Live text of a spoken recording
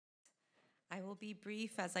I will be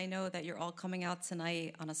brief as I know that you're all coming out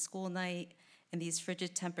tonight on a school night in these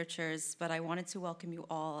frigid temperatures, but I wanted to welcome you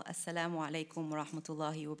all. Assalamu alaikum wa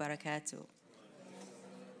rahmatullahi wa barakatuh.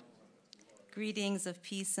 Greetings of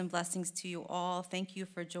peace and blessings to you all. Thank you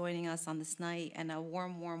for joining us on this night, and a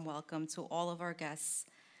warm, warm welcome to all of our guests.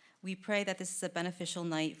 We pray that this is a beneficial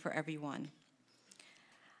night for everyone.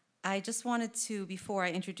 I just wanted to, before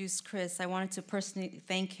I introduce Chris, I wanted to personally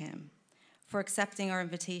thank him for accepting our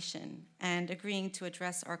invitation and agreeing to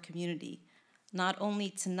address our community, not only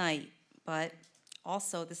tonight, but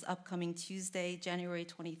also this upcoming Tuesday, January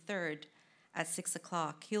 23rd at 6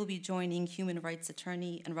 o'clock. He'll be joining human rights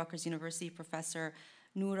attorney and Rutgers University professor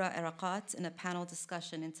Noura Erakat in a panel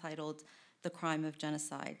discussion entitled The Crime of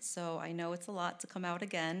Genocide. So I know it's a lot to come out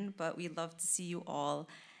again, but we'd love to see you all,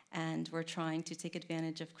 and we're trying to take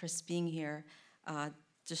advantage of Chris being here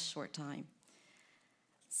just short time.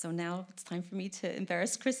 So now it's time for me to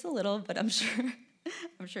embarrass Chris a little, but I'm sure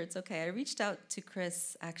it's okay. I reached out to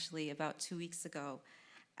Chris actually about 2 weeks ago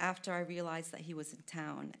after I realized that he was in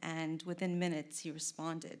town, and within minutes he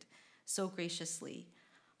responded so graciously,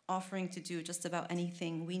 offering to do just about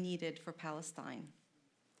anything we needed for Palestine.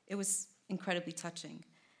 It was incredibly touching.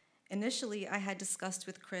 Initially, I had discussed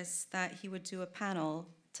with Chris that he would do a panel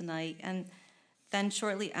tonight, and then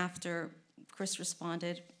shortly after, Chris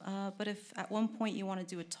responded, but if at one point you want to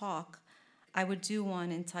do a talk, I would do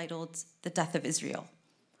one entitled The Death of Israel.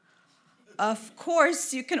 Of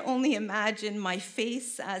course, you can only imagine my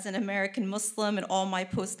face as an American Muslim and all my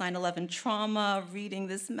post 9/11 trauma reading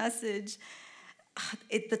this message.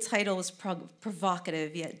 The title was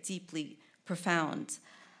provocative yet deeply profound.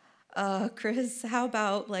 Chris, how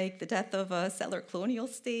about like the death of a settler colonial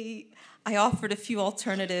state? I offered a few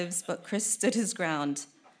alternatives, but Chris stood his ground.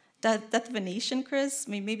 Death of a nation, Chris?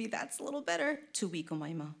 Maybe that's a little better. Too weak,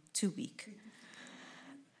 Umayma, too weak.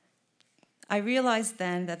 I realized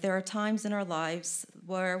then that there are times in our lives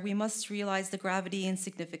where we must realize the gravity and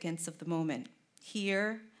significance of the moment.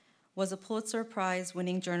 Here was a Pulitzer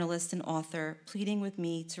Prize-winning journalist and author pleading with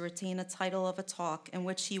me to retain a title of a talk in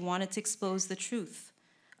which he wanted to expose the truth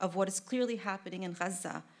of what is clearly happening in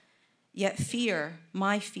Gaza, yet fear,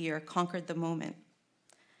 my fear, conquered the moment.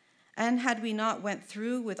 And had we not went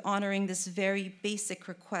through with honoring this very basic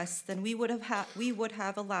request, then we would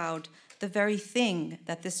have allowed the very thing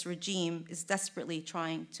that this regime is desperately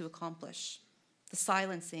trying to accomplish, the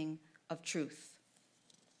silencing of truth.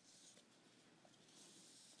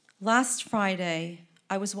 Last Friday,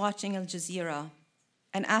 I was watching Al Jazeera,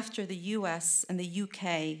 and after the US and the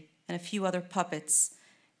UK and a few other puppets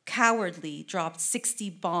cowardly dropped 60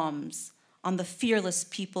 bombs on the fearless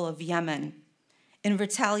people of Yemen in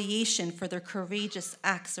retaliation for their courageous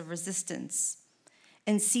acts of resistance,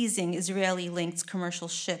 and seizing Israeli-linked commercial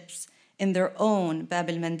ships in their own Bab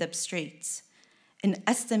el-Mandeb Strait. An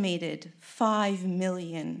estimated 5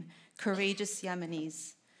 million courageous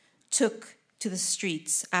Yemenis took to the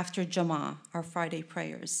streets after Jama, our Friday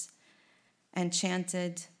prayers, and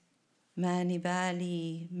chanted, Mani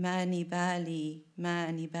Bali, Mani Bali,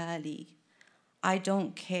 Mani Bali. I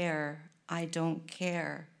don't care, I don't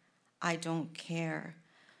care, I don't care.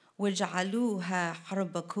 وجعلوها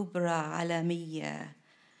حرب كبرى عالمية.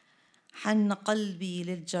 حن قلبي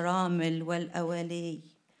للجرامل والأولي.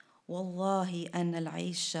 والله أن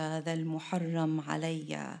العيش ذا المحرم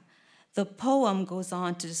علي. The poem goes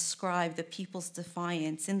on to describe the people's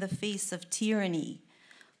defiance in the face of tyranny,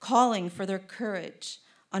 calling for their courage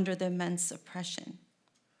under the immense oppression.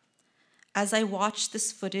 As I watched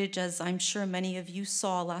this footage, as I'm sure many of you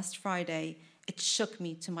saw last Friday, it shook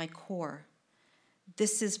me to my core.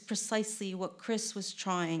 This is precisely what Chris was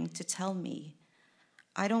trying to tell me.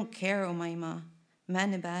 I don't care, Umayma,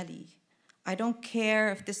 Manibali. I don't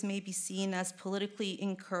care if this may be seen as politically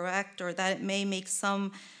incorrect or that it may make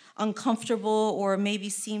some uncomfortable or maybe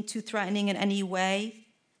seem too threatening in any way.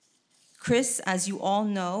 Chris, as you all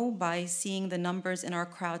know by seeing the numbers in our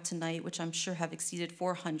crowd tonight, which I'm sure have exceeded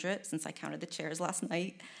 400 since I counted the chairs last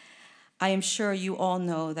night, I am sure you all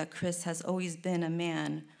know that Chris has always been a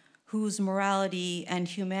man whose morality and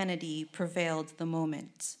humanity prevailed the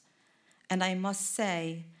moment. And I must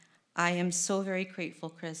say, I am so very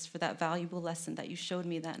grateful, Chris, for that valuable lesson that you showed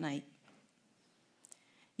me that night.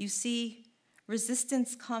 You see,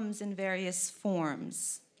 resistance comes in various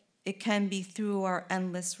forms. It can be through our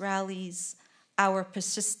endless rallies, our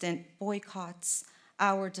persistent boycotts,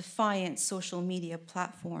 our defiant social media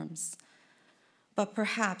platforms. But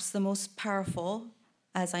perhaps the most powerful,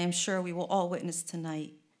 as I am sure we will all witness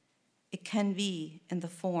tonight, it can be in the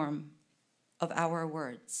form of our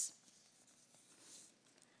words.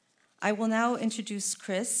 I will now introduce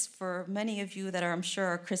Chris. For many of you that are, I'm sure,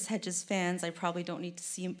 are Chris Hedges fans, I probably don't need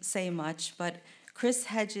to say much, but Chris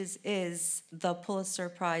Hedges is the Pulitzer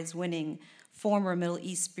Prize winning former Middle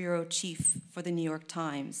East bureau chief for the New York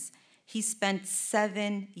Times. He spent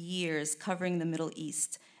 7 years covering the Middle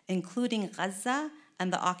East, including Gaza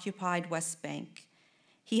and the occupied West Bank.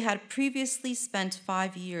 He had previously spent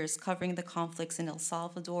 5 years covering the conflicts in El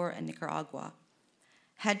Salvador and Nicaragua.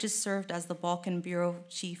 Hedges served as the Balkan bureau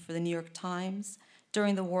chief for the New York Times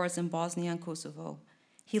during the wars in Bosnia and Kosovo.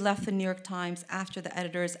 He left the New York Times after the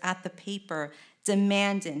editors at the paper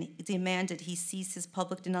demanded he cease his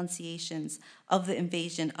public denunciations of the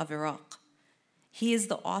invasion of Iraq. He is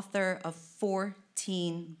the author of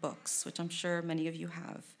 14 books, which I'm sure many of you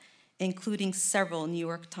have, including several New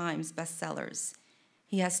York Times bestsellers.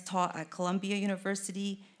 He has taught at Columbia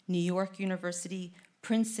University, New York University,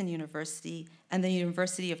 Princeton University, and the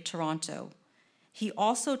University of Toronto. He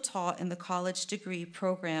also taught in the college degree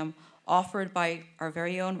program offered by our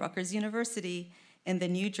very own Rutgers University in the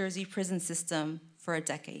New Jersey prison system for a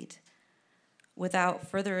decade. Without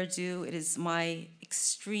further ado, it is my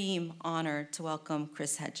extreme honor to welcome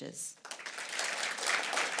Chris Hedges.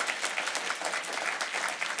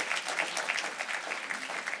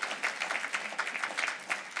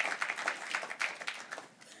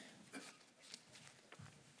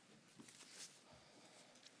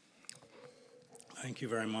 Thank you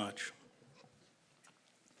very much.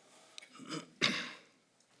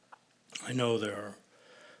 I know there are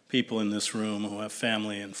people in this room who have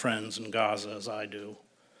family and friends in Gaza, as I do.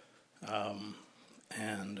 The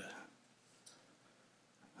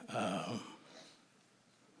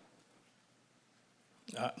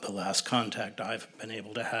last contact I've been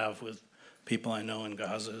able to have with people I know in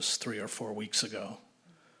Gaza is 3 or 4 weeks ago.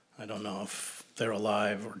 I don't know if they're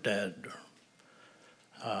alive or dead.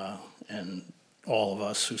 And all of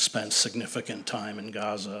us who spent significant time in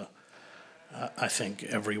Gaza, I think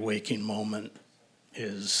every waking moment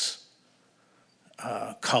is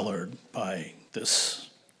colored by this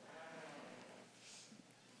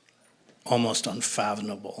almost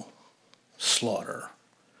unfathomable slaughter.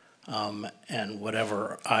 And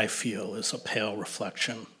whatever I feel is a pale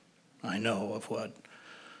reflection, I know, of what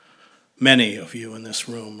many of you in this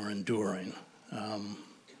room are enduring.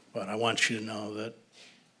 But I want you to know that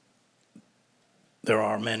there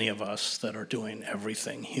are many of us that are doing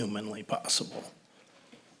everything humanly possible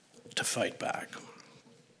to fight back.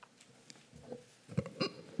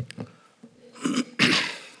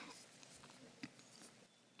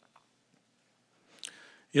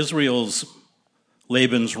 Israel's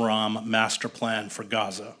Lebensraum master plan for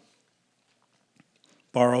Gaza,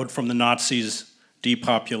 borrowed from the Nazis'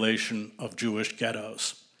 depopulation of Jewish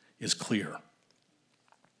ghettos, is clear.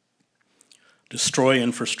 Destroy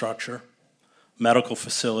infrastructure, medical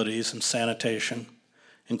facilities and sanitation,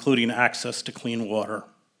 including access to clean water,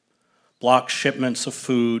 block shipments of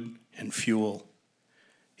food and fuel,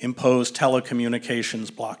 impose telecommunications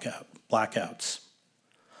blackouts,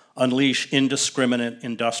 unleash indiscriminate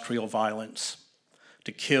industrial violence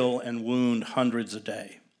to kill and wound hundreds a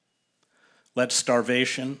day, let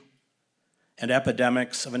starvation and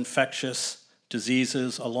epidemics of infectious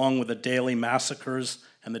diseases, along with the daily massacres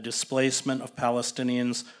and the displacement of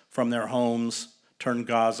Palestinians from their homes, turn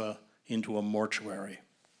Gaza into a mortuary.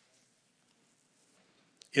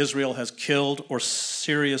 Israel has killed or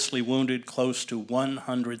seriously wounded close to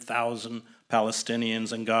 100,000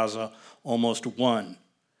 Palestinians in Gaza, almost 1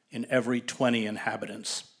 in every 20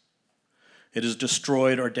 inhabitants. It has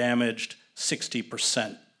destroyed or damaged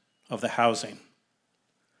 60% of the housing.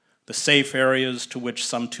 The safe areas to which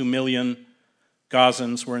some 2 million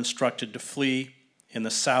Gazans were instructed to flee in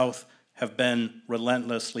the south have been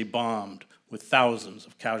relentlessly bombed with thousands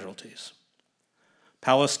of casualties.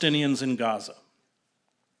 Palestinians in Gaza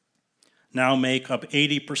now make up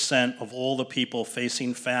 80% of all the people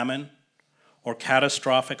facing famine or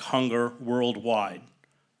catastrophic hunger worldwide,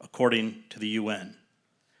 according to the UN.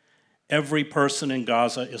 Every person in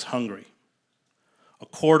Gaza is hungry. A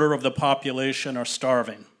quarter of the population are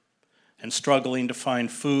starving and struggling to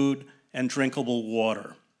find food and drinkable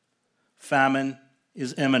water. Famine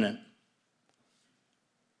is imminent.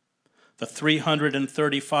 The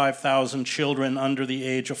 335,000 children under the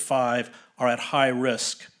age of 5 are at high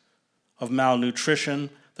risk of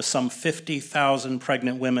malnutrition. The some 50,000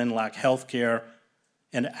 pregnant women lack health care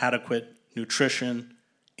and adequate nutrition.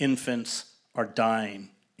 Infants are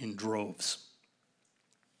dying in droves.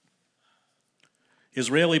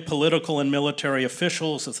 Israeli political and military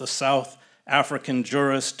officials, as the South African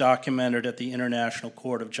jurists documented at the International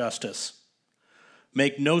Court of Justice,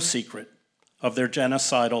 make no secret of their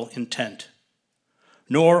genocidal intent.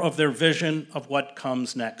 nor of their vision of what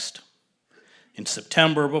comes next. In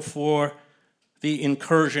September, before the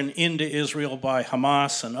incursion into Israel by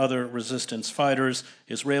Hamas and other resistance fighters,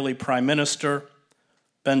 Israeli Prime Minister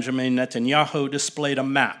Benjamin Netanyahu displayed a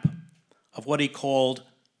map of what he called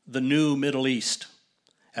the new Middle East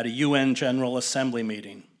at a UN General Assembly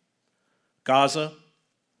meeting. Gaza,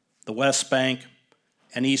 the West Bank,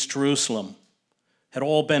 and East Jerusalem had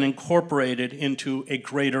all been incorporated into a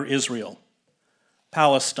greater Israel.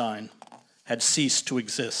 Palestine had ceased to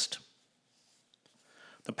exist.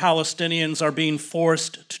 The Palestinians are being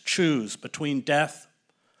forced to choose between death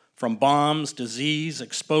from bombs, disease,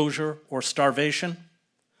 exposure, or starvation,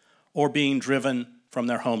 or being driven from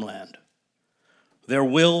their homeland. There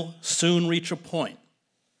will soon reach a point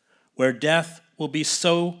where death will be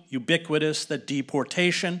so ubiquitous that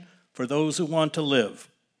deportation for those who want to live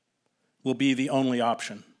will be the only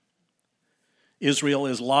option. Israel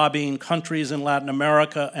is lobbying countries in Latin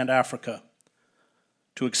America and Africa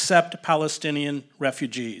to accept Palestinian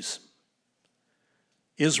refugees.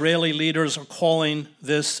 Israeli leaders are calling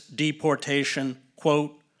this deportation,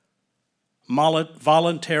 quote,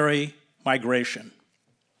 voluntary migration.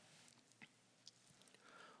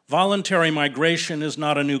 Voluntary migration is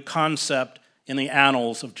not a new concept in the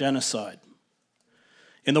annals of genocide.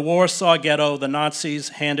 In the Warsaw Ghetto, the Nazis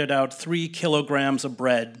handed out 3 kilograms of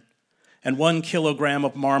bread and 1 kilogram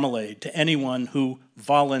of marmalade to anyone who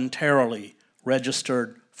voluntarily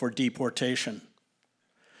registered for deportation.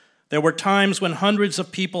 There were times when hundreds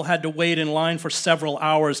of people had to wait in line for several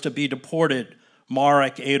hours to be deported.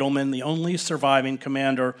 Marek Edelman, the only surviving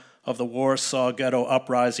commander of the Warsaw Ghetto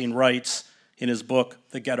Uprising, writes in his book,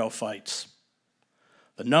 The Ghetto Fights.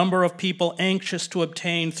 The number of people anxious to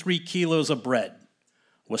obtain 3 kilos of bread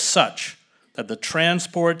was such that the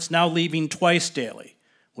transports now leaving twice daily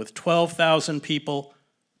with 12,000 people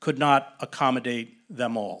could not accommodate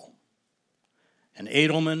them all. And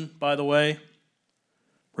Edelman, by the way,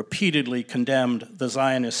 repeatedly condemned the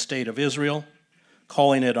Zionist state of Israel,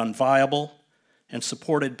 calling it unviable, and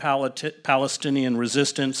supported Palestinian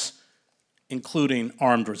resistance, including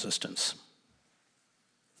armed resistance.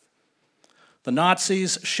 The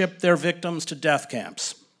Nazis shipped their victims to death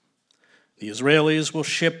camps. The Israelis will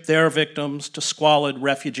ship their victims to squalid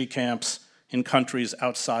refugee camps in countries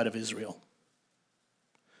outside of Israel.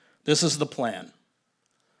 This is the plan.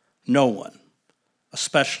 No one,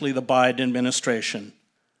 especially the Biden administration,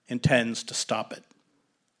 intends to stop it.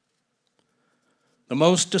 The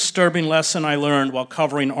most disturbing lesson I learned while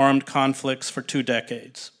covering armed conflicts for 2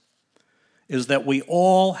 decades is that we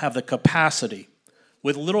all have the capacity,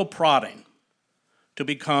 with little prodding, to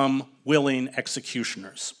become willing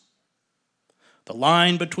executioners. The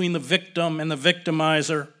line between the victim and the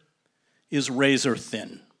victimizer is razor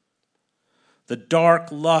thin. The dark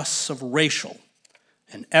lusts of racial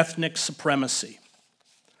and ethnic supremacy,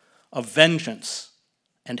 of vengeance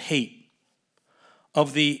and hate,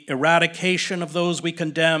 of the eradication of those we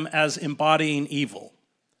condemn as embodying evil,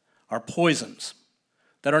 are poisons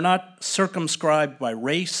that are not circumscribed by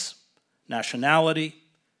race, nationality,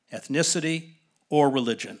 ethnicity, or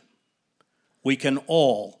religion. We can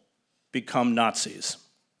all become Nazis.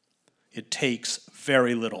 It takes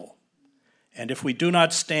very little. And if we do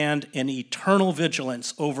not stand in eternal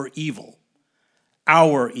vigilance over evil,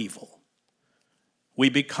 our evil, we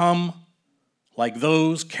become like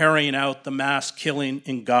those carrying out the mass killing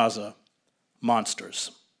in Gaza,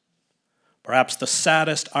 monsters. Perhaps the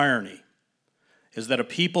saddest irony is that a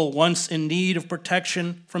people once in need of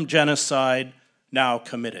protection from genocide now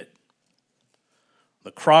commit it.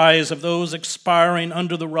 The cries of those expiring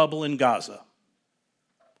under the rubble in Gaza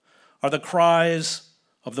are the cries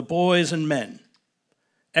of the boys and men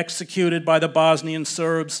executed by the Bosnian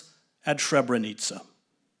Serbs at Srebrenica,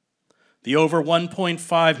 the over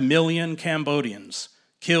 1.5 million Cambodians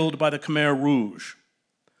killed by the Khmer Rouge,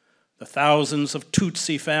 the thousands of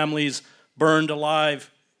Tutsi families burned alive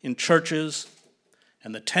in churches,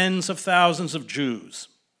 and the tens of thousands of Jews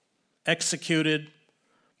executed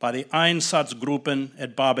by the Einsatzgruppen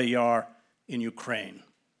at Baba Yar in Ukraine.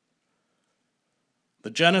 The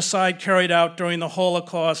genocide carried out during the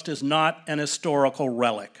Holocaust is not an historical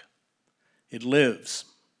relic. It lives,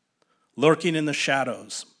 lurking in the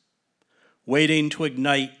shadows, waiting to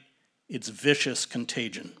ignite its vicious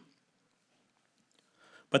contagion.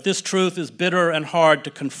 But this truth is bitter and hard to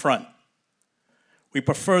confront. We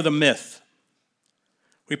prefer the myth.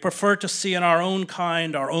 We prefer to see in our own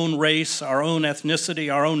kind, our own race, our own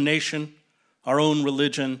ethnicity, our own nation, our own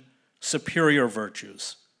religion, superior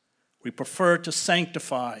virtues. We prefer to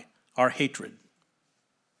sanctify our hatred.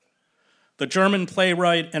 The German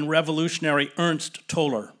playwright and revolutionary Ernst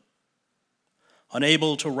Toller,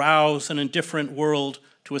 unable to rouse an indifferent world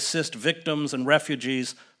to assist victims and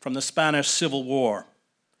refugees from the Spanish Civil War,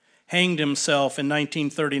 hanged himself in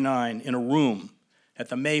 1939 in a room at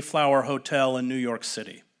the Mayflower Hotel in New York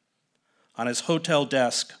City. On his hotel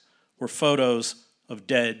desk were photos of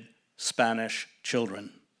dead Spanish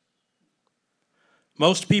children.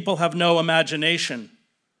 "Most people have no imagination,"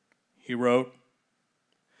 he wrote.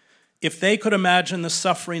 "If they could imagine the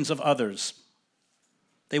sufferings of others,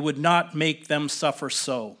 they would not make them suffer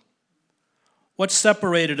so. What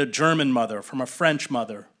separated a German mother from a French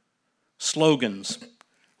mother? Slogans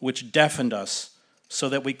which deafened us so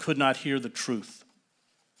that we could not hear the truth."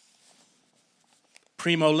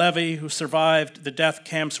 Primo Levi, who survived the death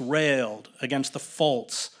camps, railed against the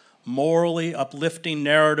false, morally uplifting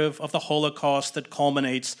narrative of the Holocaust that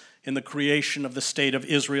culminates in the creation of the State of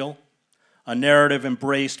Israel, a narrative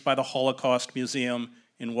embraced by the Holocaust Museum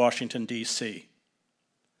in Washington, D.C.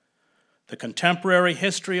 "The contemporary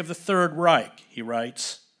history of the Third Reich," he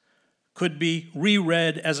writes, "could be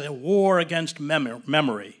reread as a war against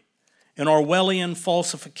memory, an Orwellian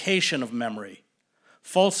falsification of memory,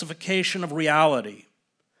 falsification of reality,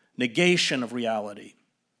 negation of reality.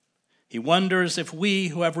 He wonders if we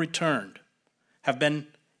who have returned have been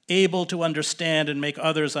able to understand and make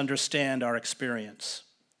others understand our experience.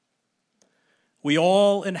 We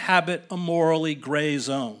all inhabit a morally gray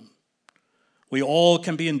zone. We all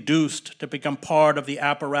can be induced to become part of the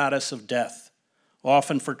apparatus of death,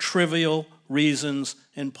 often for trivial reasons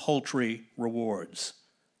and paltry rewards.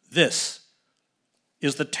 This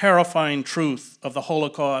is the terrifying truth of the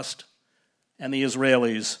Holocaust, and the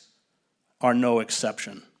Israelis are no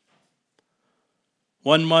exception.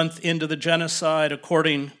 1 month into the genocide,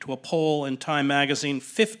 according to a poll in Time magazine,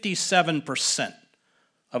 57%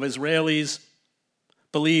 of Israelis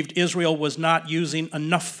believed Israel was not using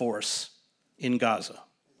enough force in Gaza.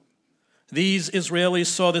 These Israelis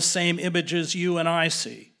saw the same images you and I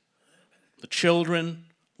see: the children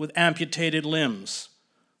with amputated limbs,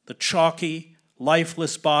 the chalky,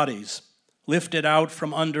 lifeless bodies lifted out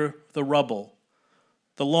from under the rubble,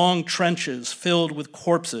 the long trenches filled with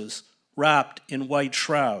corpses wrapped in white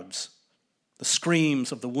shrouds, the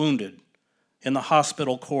screams of the wounded in the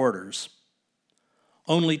hospital corridors.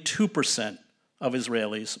 Only 2% of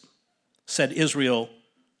Israelis said Israel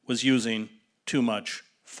was using too much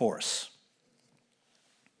force.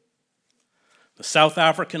 The South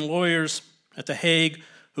African lawyers at The Hague,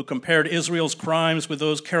 who compared Israel's crimes with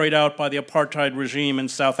those carried out by the apartheid regime in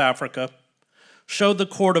South Africa, showed the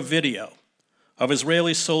court a video of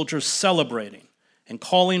Israeli soldiers celebrating and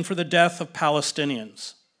calling for the death of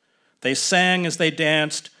Palestinians. They sang as they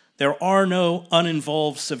danced, "There are no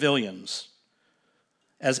uninvolved civilians,"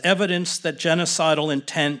 as evidence that genocidal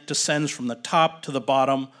intent descends from the top to the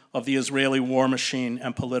bottom of the Israeli war machine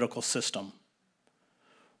and political system.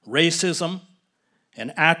 Racism,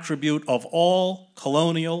 an attribute of all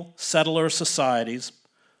colonial settler societies,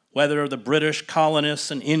 whether the British colonists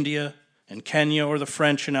in India and Kenya or the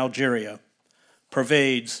French in Algeria,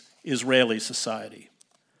 pervades Israeli society.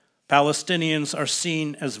 Palestinians are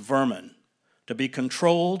seen as vermin, to be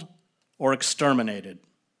controlled or exterminated.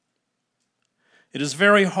 It is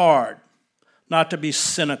very hard not to be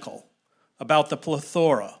cynical about the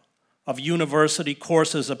plethora of university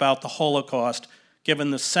courses about the Holocaust,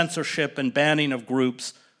 given the censorship and banning of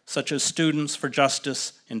groups such as Students for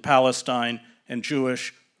Justice in Palestine and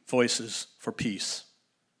Jewish Voices for Peace.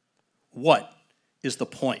 What is the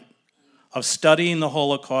point of studying the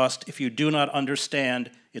Holocaust if you do not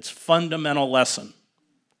understand its fundamental lesson?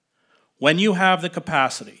 When you have the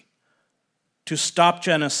capacity to stop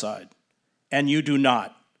genocide and you do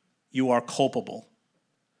not, you are culpable.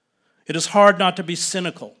 It is hard not to be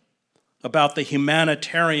cynical about the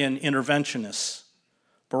humanitarian interventionists,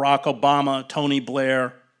 Barack Obama, Tony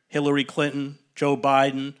Blair, Hillary Clinton, Joe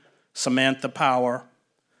Biden, Samantha Power,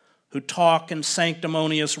 who talk in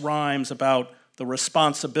sanctimonious rhymes about the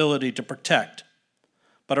responsibility to protect,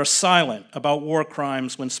 but are silent about war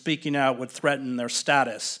crimes when speaking out would threaten their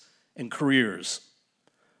status and careers.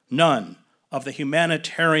 None of the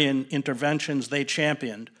humanitarian interventions they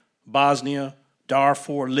championed, Bosnia,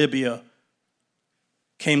 Darfur, Libya,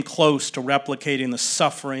 came close to replicating the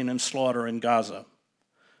suffering and slaughter in Gaza.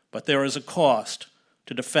 But there is a cost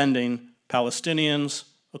to defending Palestinians,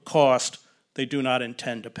 a cost they do not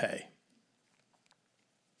intend to pay.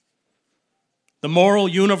 The moral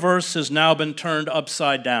universe has now been turned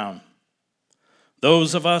upside down.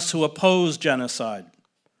 Those of us who oppose genocide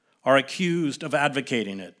are accused of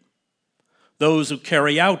advocating it. Those who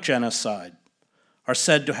carry out genocide are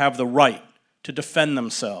said to have the right to defend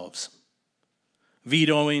themselves.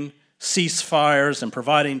 Vetoing ceasefires and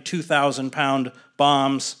providing 2,000-pound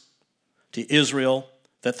bombs to Israel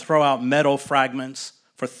that throw out metal fragments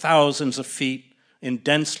for thousands of feet in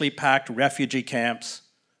densely packed refugee camps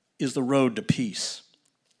is the road to peace.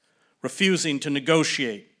 Refusing to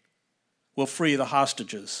negotiate will free the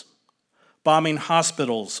hostages. Bombing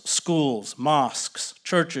hospitals, schools, mosques,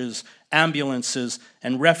 churches, ambulances,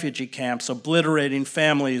 and refugee camps, obliterating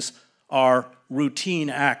families, are routine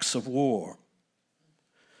acts of war.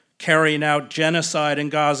 Carrying out genocide in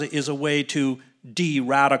Gaza is a way to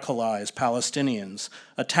de-radicalize Palestinians.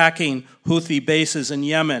 Attacking Houthi bases in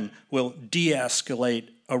Yemen will de-escalate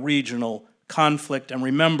a regional conflict. And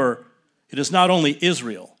remember, it is not only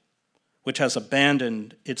Israel which has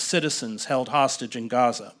abandoned its citizens held hostage in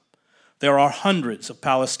Gaza. There are hundreds of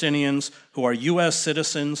Palestinians who are U.S.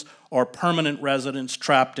 citizens or permanent residents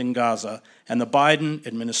trapped in Gaza, and the Biden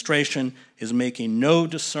administration is making no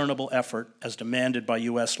discernible effort, as demanded by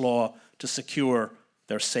U.S. law, to secure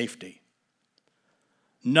their safety.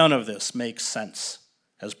 None of this makes sense,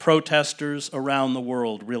 as protesters around the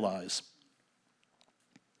world realize.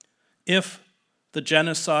 If the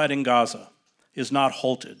genocide in Gaza is not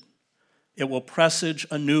halted, it will presage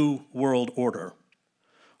a new world order,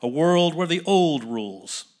 a world where the old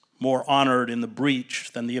rules, more honored in the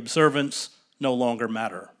breach than the observance, no longer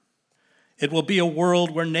matter. It will be a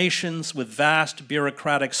world where nations with vast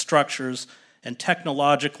bureaucratic structures and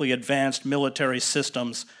technologically advanced military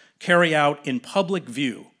systems carry out in public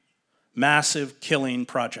view massive killing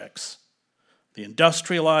projects. The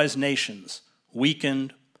industrialized nations,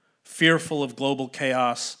 weakened, fearful of global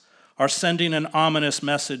chaos, are sending an ominous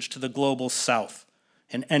message to the global South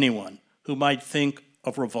and anyone who might think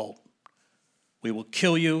of revolt. We will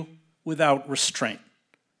kill you without restraint,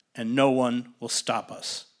 and no one will stop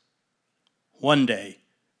us. One day,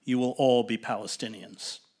 you will all be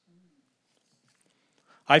Palestinians.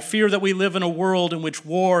 I fear that we live in a world in which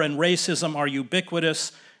war and racism are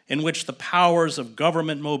ubiquitous, in which the powers of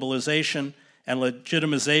government mobilization and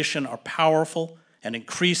legitimization are powerful and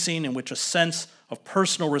increasing, in which a sense of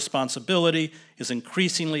personal responsibility is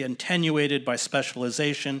increasingly attenuated by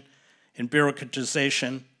specialization and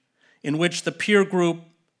bureaucratization, in which the peer group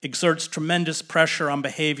exerts tremendous pressure on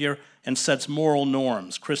behavior and sets moral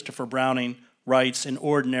norms, Christopher Browning writes in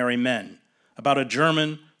Ordinary Men, about a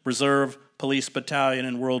German reserve police battalion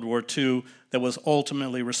in World War II that was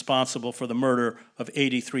ultimately responsible for the murder of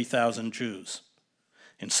 83,000 Jews.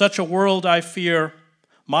 In such a world, I fear,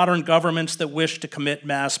 modern governments that wish to commit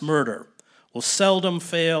mass murder will seldom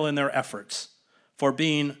fail in their efforts for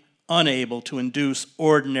being unable to induce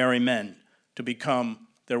ordinary men to become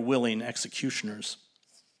their willing executioners.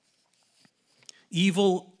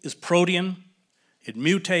 Evil is protean, it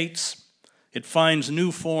mutates, it finds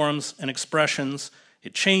new forms and expressions,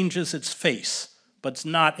 it changes its face, but it's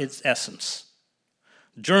not its essence.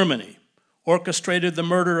 Germany orchestrated the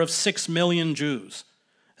murder of 6 million Jews,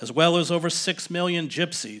 as well as over 6 million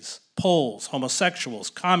gypsies, Poles, homosexuals,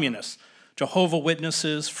 communists, Jehovah's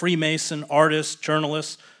Witnesses, Freemason, artists,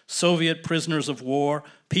 journalists, Soviet prisoners of war,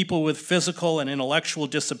 people with physical and intellectual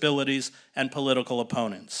disabilities, and political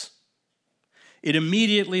opponents. It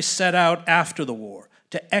immediately set out after the war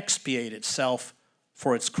to expiate itself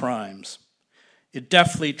for its crimes. It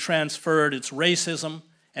deftly transferred its racism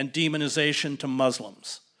and demonization to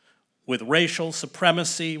Muslims, with racial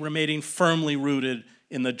supremacy remaining firmly rooted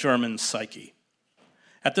in the German psyche.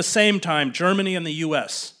 At the same time, Germany and the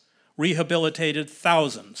US rehabilitated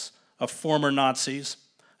thousands of former Nazis,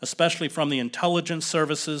 especially from the intelligence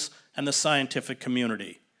services and the scientific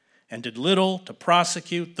community, and did little to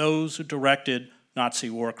prosecute those who directed Nazi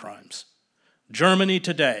war crimes. Germany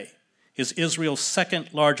today is Israel's second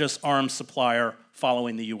largest arms supplier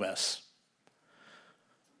following the US.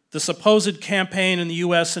 The supposed campaign in the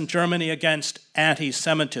US and Germany against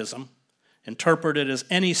anti-Semitism, interpreted as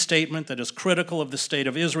any statement that is critical of the state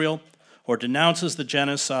of Israel or denounces the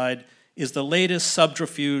genocide, is the latest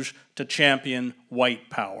subterfuge to champion white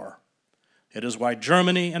power. It is why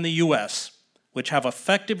Germany and the US, which have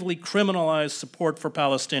effectively criminalized support for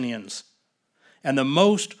Palestinians, and the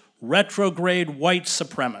most retrograde white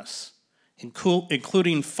supremacists,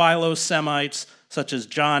 including philo-Semites such as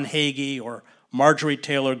John Hagee or Marjorie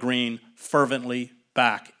Taylor Greene, fervently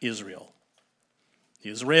back Israel. The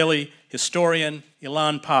Israeli historian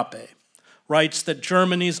Ilan Pappé writes that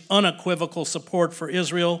Germany's unequivocal support for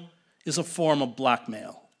Israel is a form of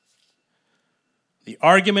blackmail. The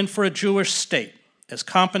argument for a Jewish state as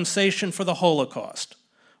compensation for the Holocaust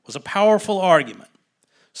was a powerful argument,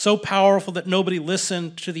 so powerful that nobody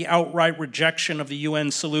listened to the outright rejection of the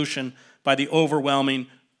UN solution by the overwhelming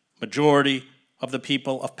majority of the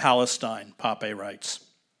people of Palestine, Pape writes.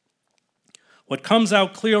 What comes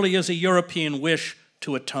out clearly is a European wish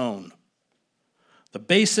to atone. The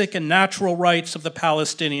basic and natural rights of the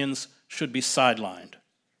Palestinians should be sidelined,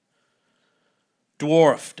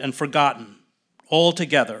 dwarfed and forgotten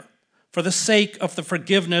altogether for the sake of the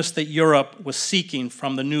forgiveness that Europe was seeking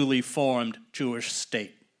from the newly formed Jewish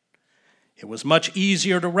state. It was much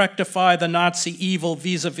easier to rectify the Nazi evil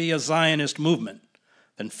vis-a-vis a Zionist movement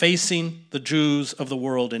than facing the Jews of the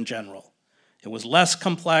world in general. It was less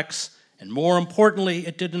complex, and more importantly,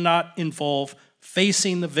 it did not involve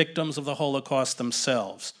facing the victims of the Holocaust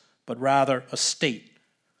themselves, but rather a state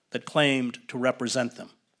that claimed to represent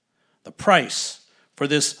them. The price for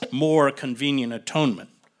this more convenient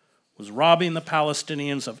atonement was robbing the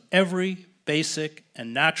Palestinians of every basic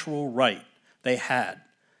and natural right they had,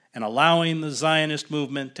 and allowing the Zionist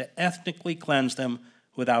movement to ethnically cleanse them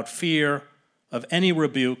without fear of any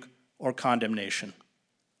rebuke or condemnation.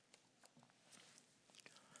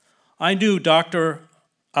 I knew Dr.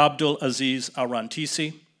 Abdul Aziz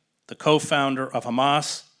al-Rantisi, the co-founder of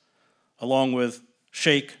Hamas, along with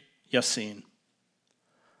Sheikh Yassin.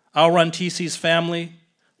 Al-Rantisi's family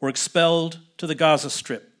were expelled to the Gaza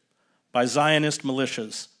Strip by Zionist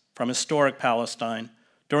militias from historic Palestine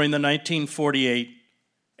during the 1948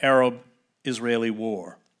 Arab-Israeli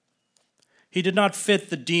War. He did not fit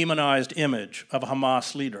the demonized image of a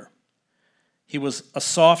Hamas leader. He was a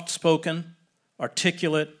soft-spoken,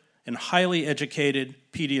 articulate, and highly educated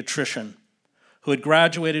pediatrician who had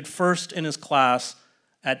graduated first in his class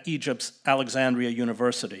at Egypt's Alexandria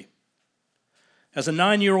University. As a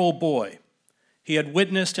 9-year-old boy, he had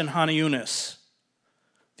witnessed in Khan Yunis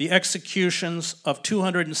the executions of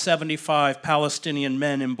 275 Palestinian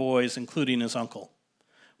men and boys, including his uncle,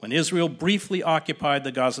 when Israel briefly occupied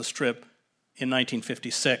the Gaza Strip in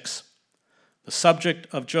 1956, the subject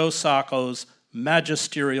of Joe Sacco's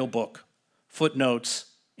magisterial book, Footnotes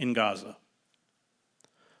in Gaza.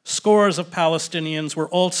 Scores of Palestinians were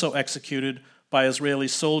also executed by Israeli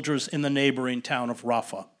soldiers in the neighboring town of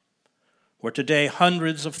Rafah, where today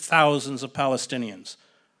hundreds of thousands of Palestinians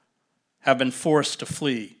have been forced to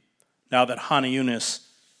flee now that Khan Yunis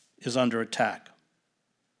is under attack.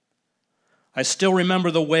 I still remember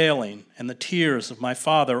the wailing and the tears of my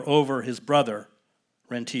father over his brother,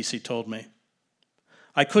 Rantisi told me.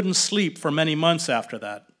 I couldn't sleep for many months after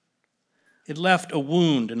that. It left a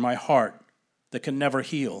wound in my heart that can never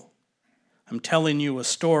heal. I'm telling you a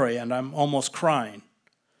story and I'm almost crying.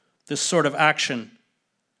 This sort of action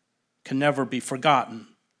can never be forgotten.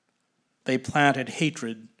 They planted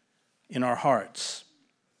hatred in our hearts.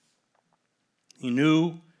 He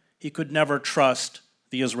knew he could never trust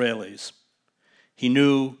the Israelis. He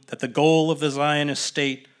knew that the goal of the Zionist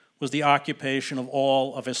state was the occupation of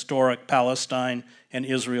all of historic Palestine, and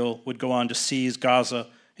Israel would go on to seize Gaza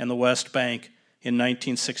and the West Bank in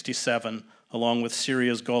 1967, along with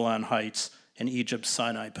Syria's Golan Heights and Egypt's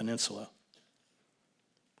Sinai Peninsula.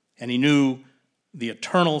 And he knew the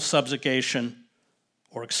eternal subjugation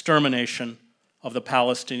or extermination of the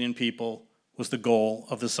Palestinian people was the goal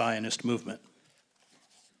of the Zionist movement.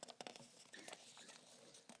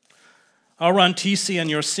 Al-Rantisi and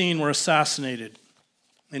Yassin were assassinated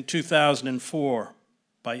in 2004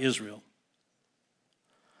 by Israel.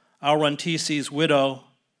 Al-Rantisi's widow,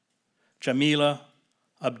 Jamila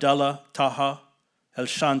Abdallah Taha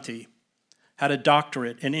El-Shanti, had a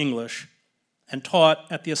doctorate in English and taught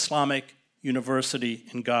at the Islamic University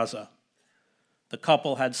in Gaza. The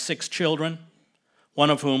couple had 6 children,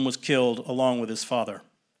 one of whom was killed along with his father.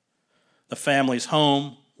 The family's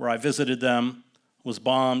home, where I visited them, was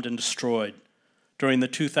bombed and destroyed during the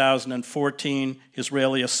 2014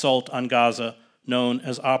 Israeli assault on Gaza known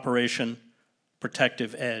as Operation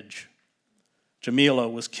Protective Edge. Jamila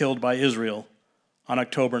was killed by Israel on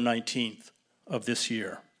October 19th of this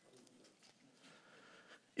year.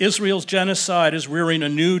 Israel's genocide is rearing a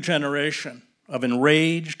new generation of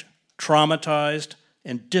enraged, traumatized,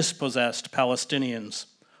 and dispossessed Palestinians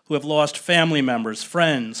who have lost family members,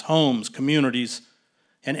 friends, homes, communities,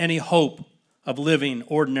 and any hope of living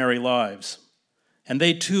ordinary lives. And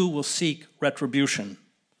they too will seek retribution.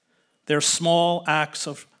 Their small acts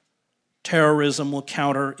of terrorism will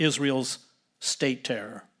counter Israel's state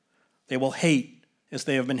terror. They will hate as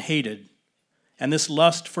they have been hated. And this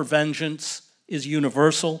lust for vengeance is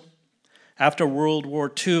universal. After World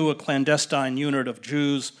War II, a clandestine unit of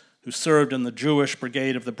Jews who served in the Jewish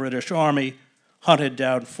Brigade of the British Army hunted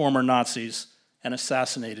down former Nazis and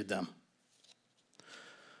assassinated them.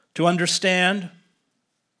 To understand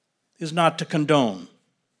is not to condone,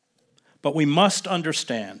 but we must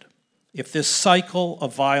understand if this cycle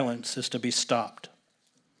of violence is to be stopped.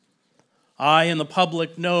 I and the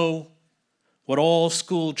public know What all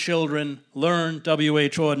school children learn,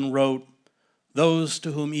 W.H. Auden wrote, "Those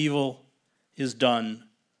to whom evil is done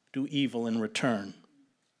do evil in return."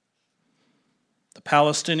 The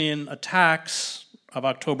Palestinian attacks of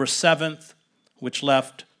October 7th, which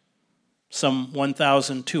left some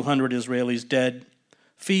 1,200 Israelis dead,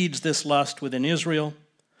 feeds this lust within Israel,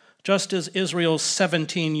 just as Israel's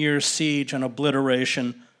 17-year siege and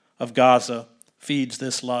obliteration of Gaza feeds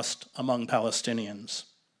this lust among Palestinians.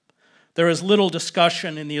 There is little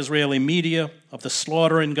discussion in the Israeli media of the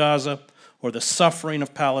slaughter in Gaza or the suffering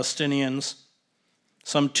of Palestinians,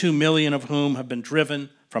 some 2 million of whom have been driven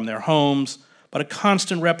from their homes, but a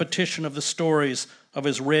constant repetition of the stories of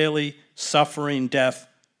Israeli suffering, death,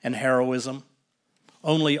 and heroism.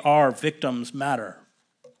 Only our victims matter.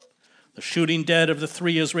 The shooting dead of the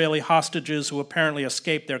 3 Israeli hostages who apparently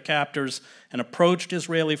escaped their captors and approached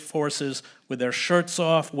Israeli forces with their shirts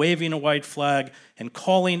off, waving a white flag, and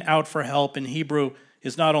calling out for help in Hebrew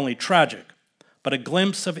is not only tragic, but a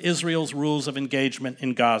glimpse of Israel's rules of engagement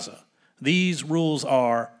in Gaza. These rules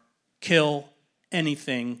are: kill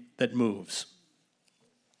anything that moves.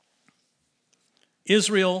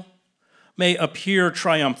 Israel may appear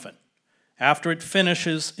triumphant after it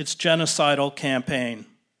finishes its genocidal campaign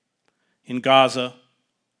in Gaza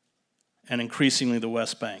and increasingly the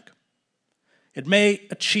West Bank. It may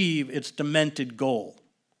achieve its demented goal.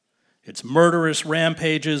 Its murderous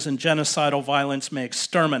rampages and genocidal violence may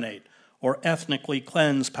exterminate or ethnically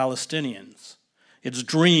cleanse Palestinians. Its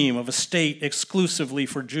dream of a state exclusively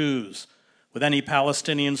for Jews, with any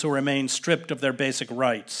Palestinians who remain stripped of their basic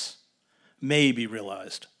rights, may be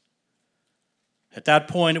realized. At that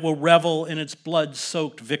point, it will revel in its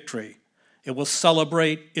blood-soaked victory. It will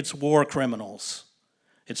celebrate its war criminals.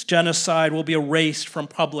 Its genocide will be erased from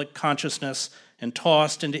public consciousness and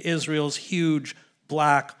tossed into Israel's huge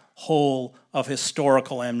black hole of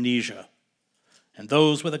historical amnesia. And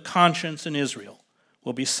those with a conscience in Israel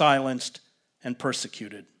will be silenced and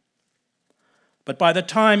persecuted. But by the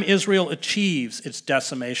time Israel achieves its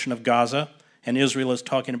decimation of Gaza, and Israel is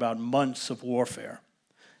talking about months of warfare,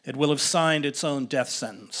 it will have signed its own death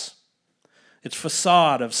sentence. Its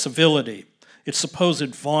facade of civility, its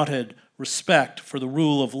supposed vaunted respect for the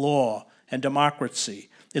rule of law and democracy,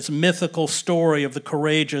 its mythical story of the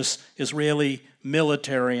courageous Israeli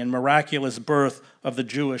military and miraculous birth of the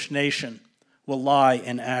Jewish nation will lie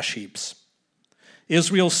in ash heaps.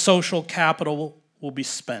 Israel's social capital will be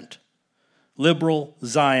spent. Liberal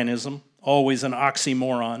Zionism, always an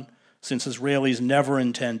oxymoron, since Israelis never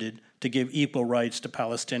intended to give equal rights to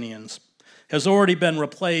Palestinians, has already been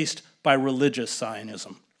replaced by religious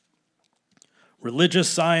Zionism.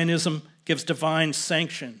 Religious Zionism gives divine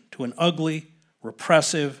sanction to an ugly,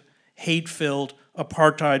 repressive, hate-filled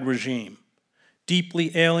apartheid regime,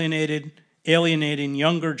 deeply alienating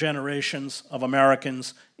younger generations of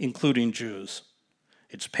Americans, including Jews.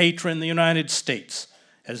 Its patron, the United States,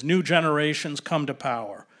 as new generations come to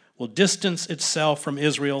power, will distance itself from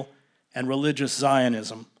Israel and religious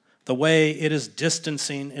Zionism the way it is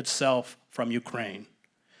distancing itself from Ukraine.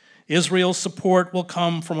 Israel's support will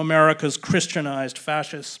come from America's Christianized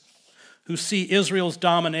fascists who see Israel's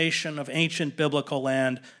domination of ancient biblical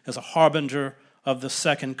land as a harbinger of the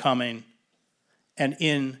second coming, and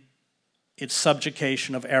in its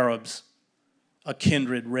subjugation of Arabs, a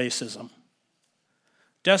kindred racism.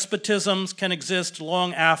 Despotisms can exist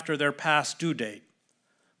long after their past due date,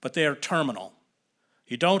 but they are terminal.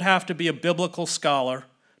 You don't have to be a biblical scholar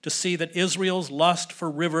to see that Israel's lust for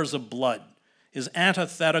rivers of blood is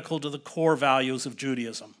antithetical to the core values of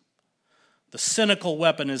Judaism. The cynical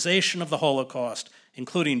weaponization of the Holocaust,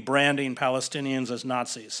 including branding Palestinians as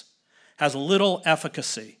Nazis, has little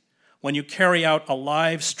efficacy when you carry out a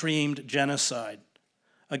live-streamed genocide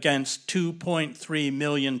against 2.3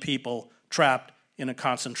 million people trapped in a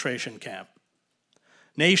concentration camp.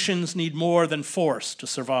 Nations need more than force to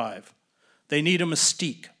survive. They need a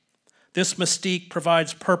mystique. This mystique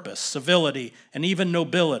provides purpose, civility, and even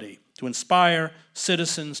nobility to inspire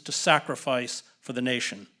citizens to sacrifice for the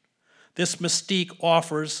nation. This mystique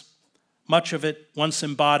offers, much of it once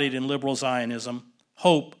embodied in liberal Zionism,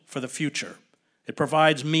 hope for the future. It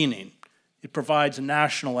provides meaning. It provides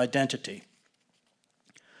national identity.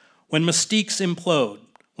 When mystiques implode,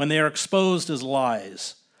 when they are exposed as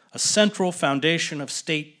lies, a central foundation of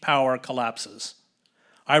state power collapses.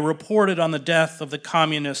 I reported on the death of the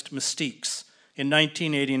communist mystiques in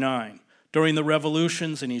 1989 during the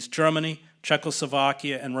revolutions in East Germany,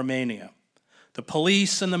 Czechoslovakia, and Romania. The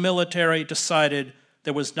police and the military decided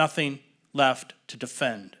there was nothing left to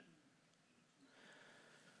defend.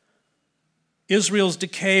 Israel's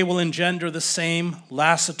decay will engender the same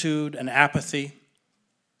lassitude and apathy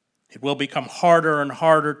It will become harder and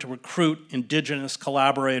harder to recruit indigenous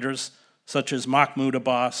collaborators such as Mahmoud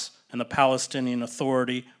Abbas and the Palestinian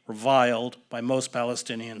Authority, reviled by most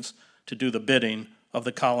Palestinians, to do the bidding of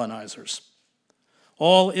the colonizers.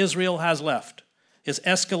 All Israel has left is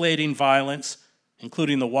escalating violence,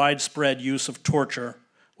 including the widespread use of torture,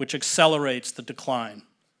 which accelerates the decline.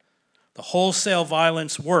 The wholesale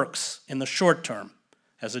violence works in the short term,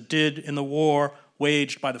 as it did in the war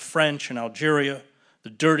waged by the French in Algeria, the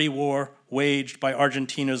dirty war waged by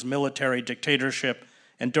Argentina's military dictatorship,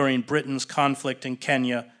 and during Britain's conflict in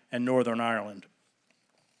Kenya and Northern Ireland.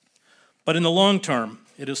 But in the long term,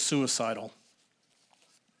 it is suicidal.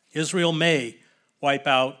 Israel may wipe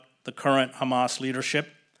out the current Hamas leadership,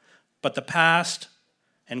 but the past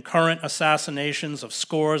and current assassinations of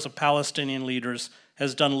scores of Palestinian leaders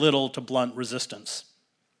has done little to blunt resistance.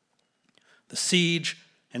 The siege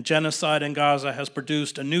and genocide in Gaza has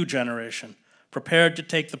produced a new generation prepared to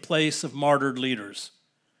take the place of martyred leaders.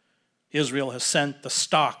 Israel has sent the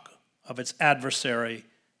stock of its adversary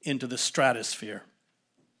into the stratosphere.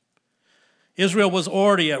 Israel was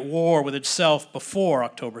already at war with itself before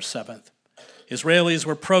October 7th. Israelis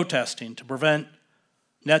were protesting to prevent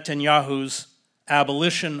Netanyahu's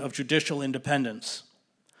abolition of judicial independence.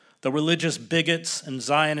 The religious bigots and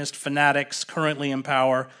Zionist fanatics currently in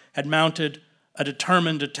power had mounted a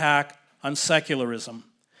determined attack on secularism.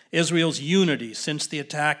 Israel's unity since the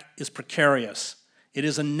attack is precarious. It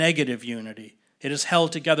is a negative unity. It is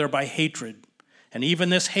held together by hatred. And even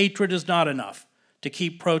this hatred is not enough to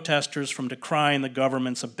keep protesters from decrying the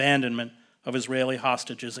government's abandonment of Israeli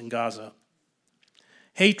hostages in Gaza.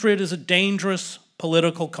 Hatred is a dangerous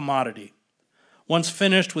political commodity. Once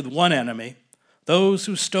finished with one enemy, those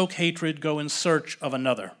who stoke hatred go in search of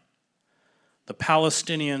another. The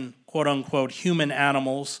Palestinian, quote-unquote, human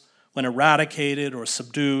animals, when eradicated or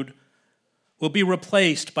subdued, will be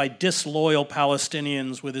replaced by disloyal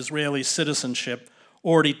Palestinians with Israeli citizenship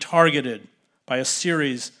already targeted by a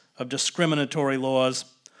series of discriminatory laws,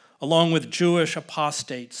 along with Jewish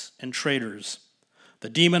apostates and traitors. The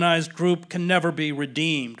demonized group can never be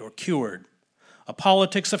redeemed or cured. A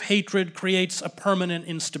politics of hatred creates a permanent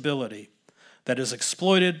instability that is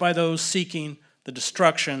exploited by those seeking the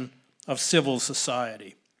destruction of civil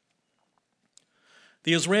society.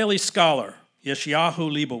 The Israeli scholar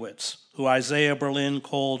Yeshayahu Leibowitz, who Isaiah Berlin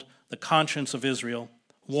called the conscience of Israel,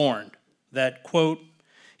 warned that, quote,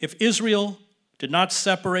 if Israel did not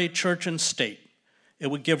separate church and state, it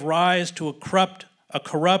would give rise to a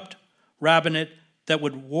corrupt rabbinate that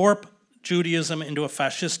would warp Judaism into a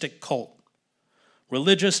fascistic cult.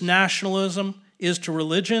 Religious nationalism is to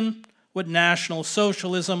religion what National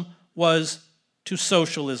Socialism was to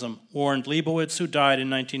socialism, warned Leibowitz, who died in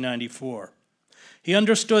 1994. He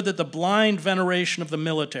understood that the blind veneration of the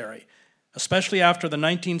military, especially after the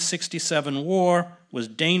 1967 war, was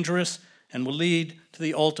dangerous and will lead to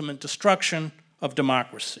the ultimate destruction of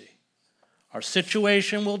democracy. Our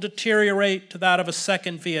situation will deteriorate to that of a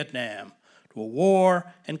second Vietnam, to a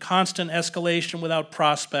war and constant escalation without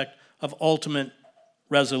prospect of ultimate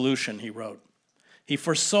resolution, he wrote. He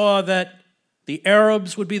foresaw that the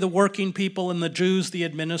Arabs would be the working people and the Jews the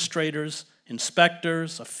administrators,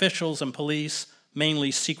 inspectors, officials, and police,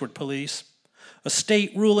 mainly secret police. A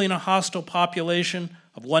state ruling a hostile population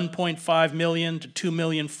of 1.5 million to 2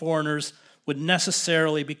 million foreigners would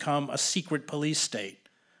necessarily become a secret police state,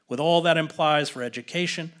 with all that implies for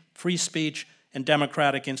education, free speech, and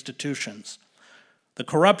democratic institutions. The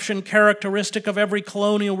corruption characteristic of every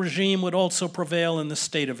colonial regime would also prevail in the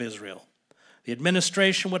state of Israel. The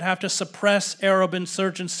administration would have to suppress Arab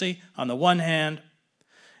insurgency on the one hand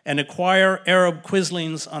and acquire Arab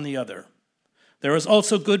quislings on the other. There is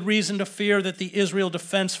also good reason to fear that the Israel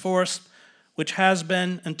Defense Force, which has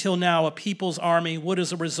been until now a people's army, would,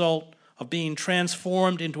 as a result of being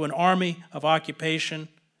transformed into an army of occupation,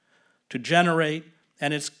 to generate,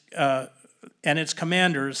 and its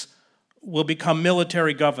commanders will become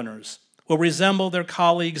military governors, will resemble their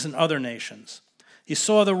colleagues in other nations. He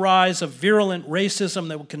saw the rise of virulent racism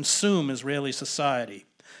that would consume Israeli society.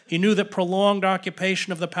 He knew that prolonged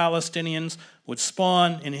occupation of the Palestinians would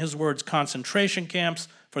spawn, in his words, concentration camps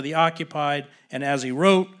for the occupied, and as he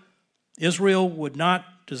wrote, Israel would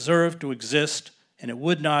not deserve to exist, and it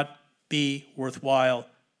would not be worthwhile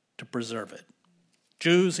to preserve it.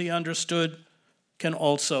 Jews, he understood, can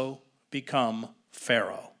also become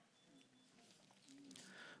Pharaoh.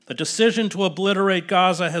 The decision to obliterate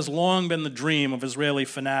Gaza has long been the dream of Israeli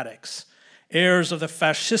fanatics, heirs of the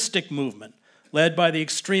fascistic movement led by the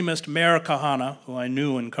extremist Meir Kahane, who I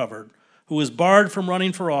knew and covered, who was barred from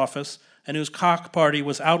running for office and whose cock party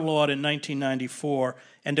was outlawed in 1994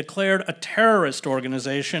 and declared a terrorist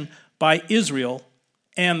organization by Israel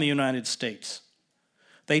and the United States.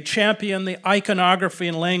 They champion the iconography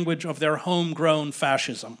and language of their homegrown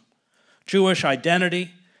fascism. Jewish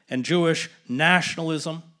identity and Jewish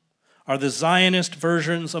nationalism are the Zionist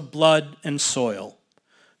versions of blood and soil.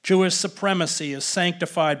 Jewish supremacy is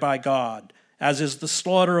sanctified by God, as is the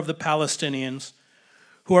slaughter of the Palestinians,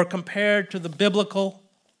 who are compared to the biblical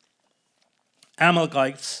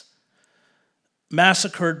Amalekites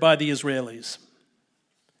massacred by the Israelis.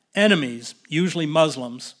 Enemies, usually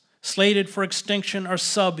Muslims, slated for extinction are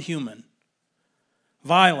subhuman.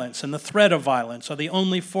 Violence and the threat of violence are the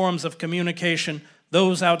only forms of communication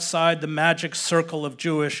those outside the magic circle of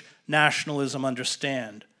Jewish nationalism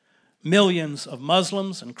understand. Millions of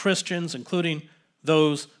Muslims and Christians, including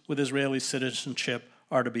those with Israeli citizenship,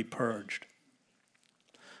 are to be purged.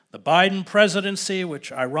 The Biden presidency,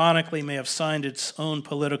 which ironically may have signed its own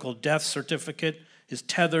political death certificate, is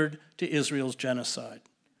tethered to Israel's genocide.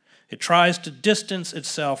 It tries to distance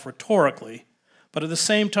itself rhetorically, but at the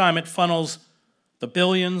same time it funnels the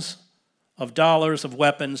billions of dollars of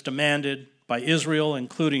weapons demanded by Israel,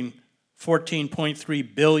 including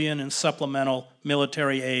 $14.3 billion in supplemental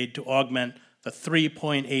military aid to augment the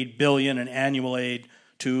 $3.8 billion in annual aid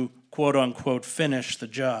to, quote-unquote, finish the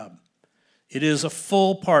job. It is a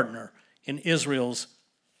full partner in Israel's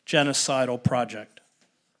genocidal project.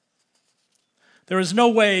 There is no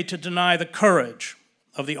way to deny the courage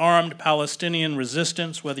of the armed Palestinian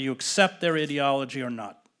resistance, whether you accept their ideology or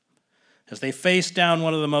not, as they face down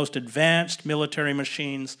one of the most advanced military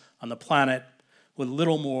machines on the planet with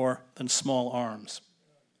little more than small arms.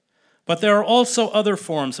 But there are also other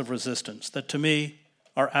forms of resistance that, to me,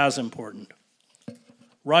 are as important.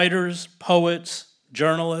 Writers, poets,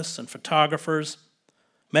 journalists, and photographers,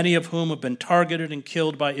 many of whom have been targeted and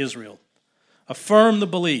killed by Israel, affirm the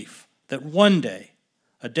belief that one day,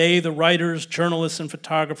 a day the writers, journalists, and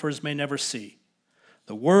photographers may never see,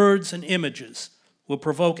 the words and images will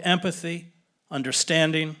provoke empathy,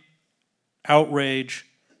 understanding, outrage,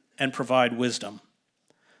 and provide wisdom.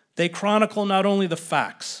 They chronicle not only the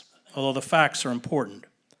facts, although the facts are important,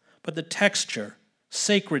 but the texture,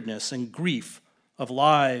 sacredness, and grief of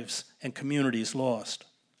lives and communities lost.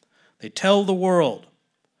 They tell the world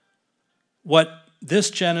what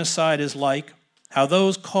this genocide is like, how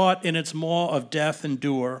those caught in its maw of death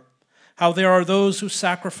endure, how there are those who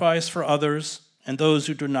sacrifice for others and those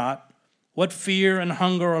who do not, what fear and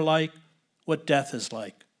hunger are like, what death is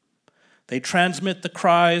like. They transmit the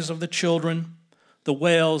cries of the children, the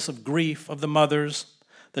wails of grief of the mothers,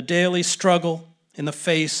 the daily struggle in the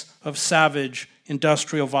face of savage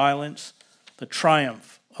industrial violence, the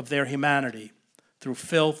triumph of their humanity through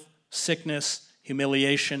filth, sickness,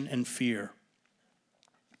 humiliation, and fear.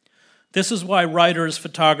 This is why writers,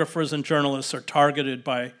 photographers, and journalists are targeted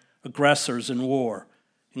by aggressors in war,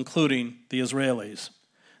 including the Israelis.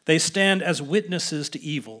 They stand as witnesses to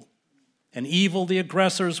evil, and evil the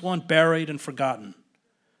aggressors want buried and forgotten.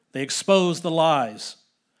 They expose the lies.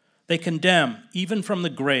 They condemn, even from the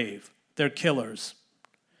grave, their killers.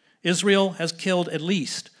 Israel has killed at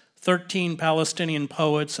least 13 Palestinian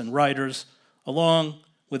poets and writers, along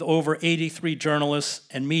with over 83 journalists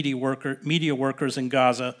and media workers in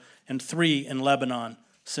Gaza and 3 in Lebanon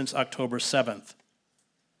since October 7th.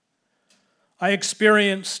 I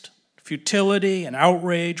experienced futility and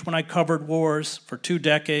outrage when I covered wars for 2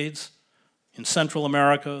 decades in Central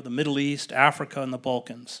America, the Middle East, Africa, and the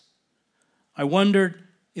Balkans. I wondered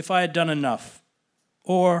if I had done enough,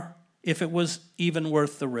 or if it was even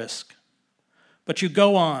worth the risk. But you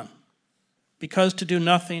go on, because to do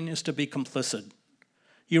nothing is to be complicit.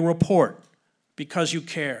 You report because you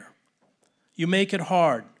care. You make it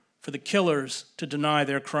hard for the killers to deny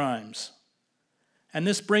their crimes. And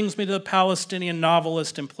this brings me to the Palestinian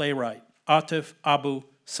novelist and playwright, Atif Abu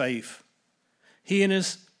Saif. He and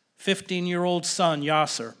his 15-year-old son,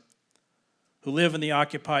 Yasser, who live in the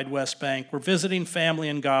occupied West Bank, were visiting family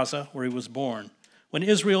in Gaza, where he was born, when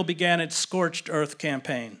Israel began its scorched earth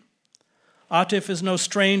campaign. Atif is no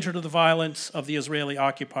stranger to the violence of the Israeli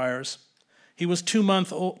occupiers. He was 2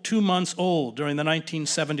 months old during the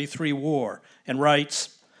 1973 war and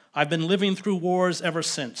writes, "I've been living through wars ever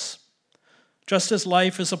since. Just as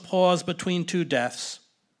life is a pause between 2 deaths,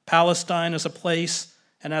 Palestine as a place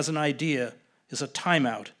and as an idea is a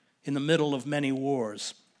timeout in the middle of many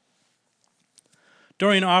wars."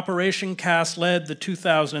 During Operation Cast Lead, the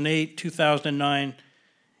 2008-2009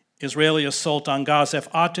 Israeli assault on Gaza,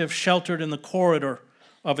 Atif sheltered in the corridor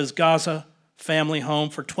of his Gaza family home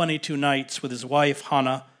for 22 nights with his wife,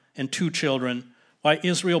 Hannah, and 2 children, while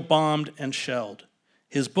Israel bombed and shelled.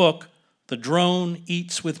 His book, The Drone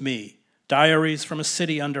Eats with Me, Diaries from a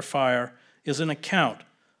City Under Fire, is an account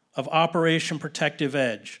of Operation Protective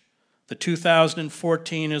Edge, the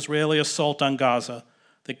 2014 Israeli assault on Gaza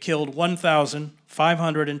that killed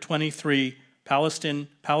 1,523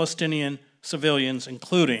 Palestinian civilians,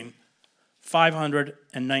 including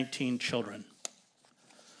 519 children.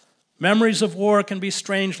 Memories of war can be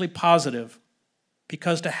strangely positive,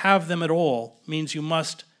 because to have them at all means you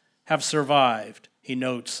must have survived, he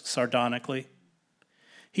notes sardonically.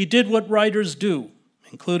 He did what writers do,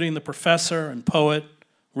 including the professor and poet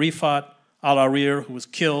Rifat al-Arir, who was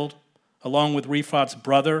killed, along with Rifat's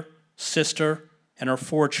brother, sister, and her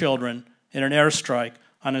 4 children in an airstrike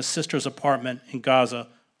on his sister's apartment in Gaza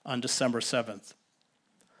on December 7th.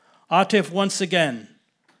 Atif once again,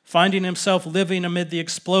 finding himself living amid the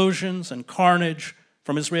explosions and carnage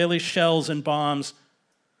from Israeli shells and bombs,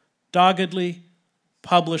 doggedly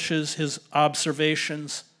publishes his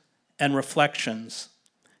observations and reflections.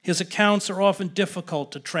 His accounts are often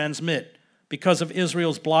difficult to transmit because of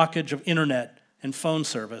Israel's blockage of internet and phone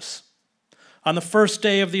service. On the first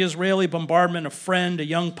day of the Israeli bombardment, a friend, a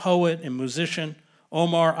young poet and musician,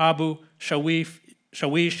 Omar Abu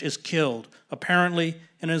Shawish, is killed, apparently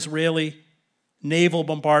in an Israeli naval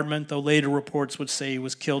bombardment, though later reports would say he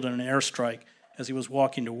was killed in an airstrike as he was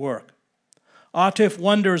walking to work. Atif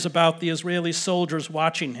wonders about the Israeli soldiers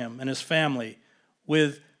watching him and his family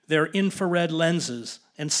with their infrared lenses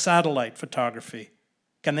and satellite photography.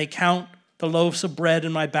 Can they count the loaves of bread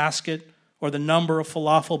in my basket or the number of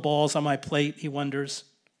falafel balls on my plate, he wonders.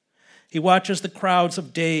 He watches the crowds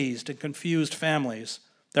of dazed and confused families,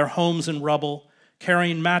 their homes in rubble,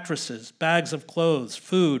 carrying mattresses, bags of clothes,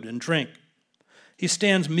 food, and drink. He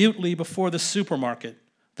stands mutely before the supermarket,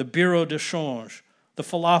 the bureau de change, the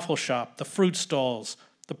falafel shop, the fruit stalls,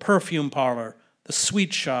 the perfume parlor, the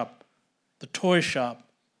sweet shop, the toy shop,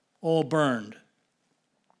 all burned.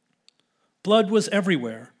 Blood was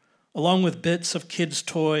everywhere, along with bits of kids'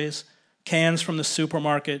 toys, cans from the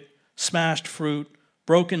supermarket, smashed fruit,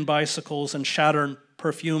 broken bicycles, and shattered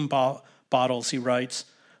perfume bottles, he writes.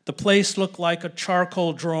 The place looked like a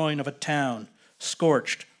charcoal drawing of a town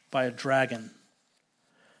scorched by a dragon.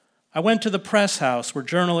 I went to the press house where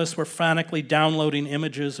journalists were frantically downloading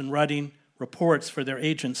images and writing reports for their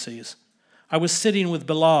agencies. I was sitting with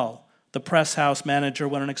Bilal, the press house manager,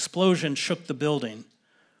 when an explosion shook the building.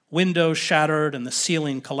 Windows shattered and the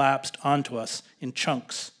ceiling collapsed onto us in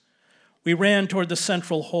chunks. We ran toward the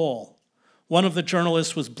central hall. One of the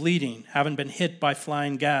journalists was bleeding, having been hit by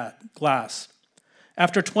flying glass.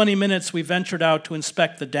 After 20 minutes, we ventured out to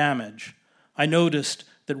inspect the damage. I noticed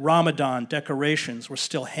that Ramadan decorations were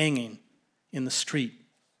still hanging in the street.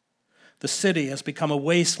 The city has become a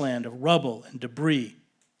wasteland of rubble and debris.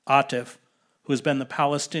 Atif, who has been the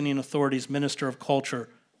Palestinian Authority's Minister of Culture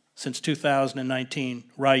since 2019,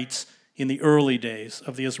 writes in the early days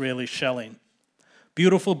of the Israeli shelling.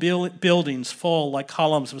 Beautiful buildings fall like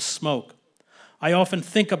columns of smoke. I often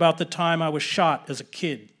think about the time I was shot as a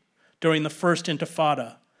kid during the first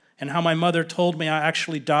Intifada and how my mother told me I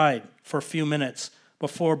actually died for a few minutes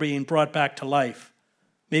before being brought back to life.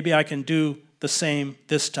 Maybe I can do the same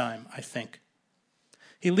this time, I think.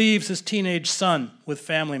 He leaves his teenage son with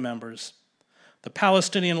family members. The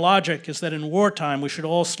Palestinian logic is that in wartime we should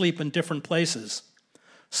all sleep in different places,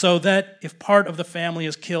 so that if part of the family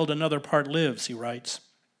is killed, another part lives, he writes.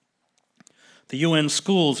 The UN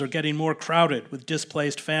schools are getting more crowded with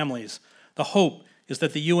displaced families. The hope is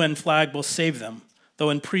that the UN flag will save them, though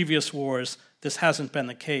in previous wars this hasn't been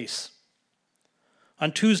the case.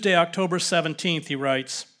 On Tuesday, October 17th, he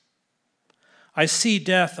writes, I see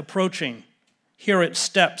death approaching, hear its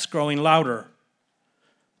steps growing louder.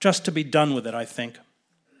 Just to be done with it, I think.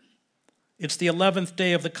 It's the 11th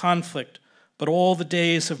day of the conflict, but all the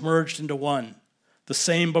days have merged into one. The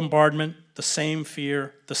same bombardment, the same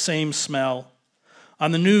fear, the same smell.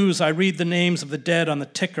 On the news, I read the names of the dead on the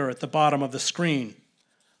ticker at the bottom of the screen.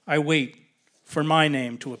 I wait for my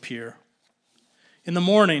name to appear. In the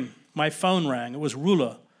morning, my phone rang. It was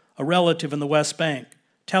Rula, a relative in the West Bank,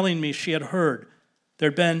 telling me she had heard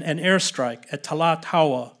there'd been an airstrike at Talat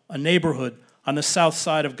Hawa, a neighborhood on the south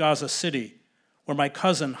side of Gaza City, where my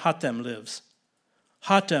cousin Hatem lives.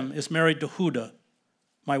 Hatem is married to Huda,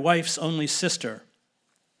 my wife's only sister.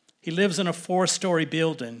 He lives in a 4-story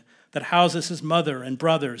building that houses his mother and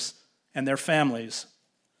brothers and their families.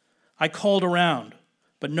 I called around,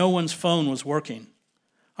 but no one's phone was working.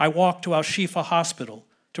 I walked to Al Shifa Hospital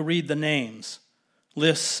to read the names.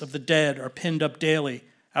 Lists of the dead are pinned up daily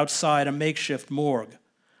outside a makeshift morgue.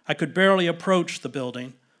 I could barely approach the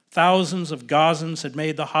building. Thousands of Gazans had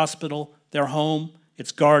made the hospital their home,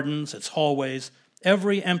 its gardens, its hallways,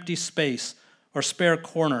 Every empty space or spare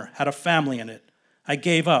corner had a family in it. I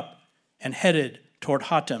gave up and headed toward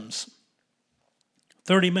Hatem's.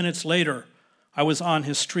 30 minutes later, I was on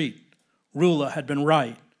his street. Rula had been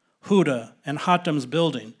right. Huda and Hatem's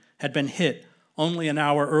building had been hit only an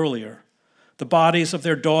hour earlier. The bodies of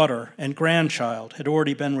their daughter and grandchild had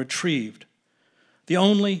already been retrieved. The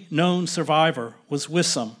only known survivor was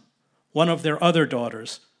Wissam, one of their other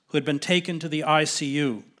daughters, who had been taken to the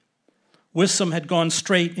ICU. Wissam had gone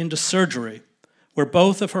straight into surgery, where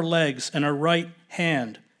both of her legs and her right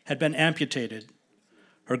hand had been amputated.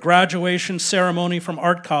 Her graduation ceremony from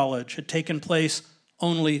art college had taken place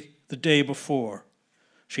only the day before.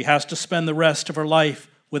 She has to spend the rest of her life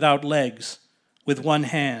without legs, with one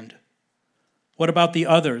hand. What about the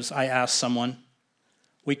others? I asked someone.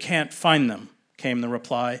 We can't find them, came the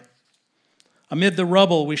reply. Amid the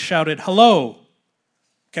rubble, we shouted, "Hello!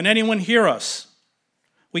 Can anyone hear us?"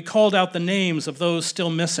 We called out the names of those still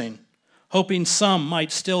missing, hoping some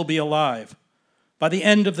might still be alive. By the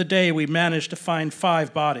end of the day, we managed to find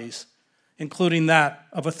 5 bodies, including that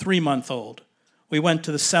of a 3-month-old. We went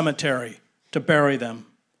to the cemetery to bury them.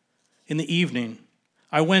 In the evening,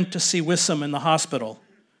 I went to see Wissam in the hospital.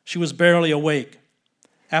 She was barely awake.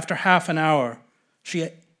 After half an hour, she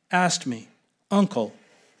asked me, "Uncle,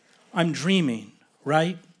 I'm dreaming,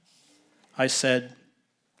 right?" I said,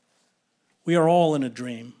 "We are all in a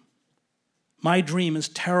dream. My dream is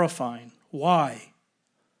terrifying. Why?"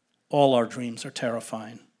 All our dreams are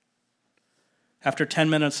terrifying. After 10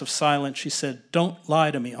 minutes of silence, she said, "Don't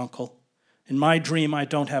lie to me, Uncle. In my dream, I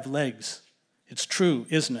don't have legs. It's true,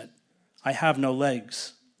 isn't it? I have no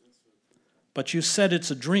legs." "But you said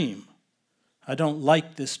it's a dream." "I don't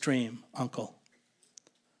like this dream, Uncle."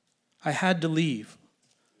 I had to leave.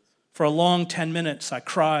 For a long 10 minutes, I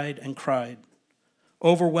cried and cried,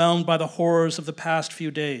 overwhelmed by the horrors of the past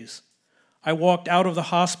few days. I walked out of the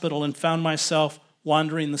hospital and found myself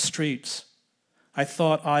wandering the streets. I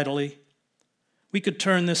thought idly, we could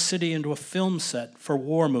turn this city into a film set for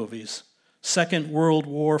war movies, Second World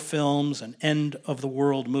War films and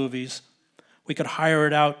end-of-the-world movies. We could hire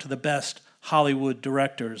it out to the best Hollywood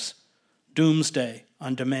directors, Doomsday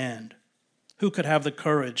on demand. Who could have the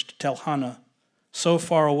courage to tell Hannah, so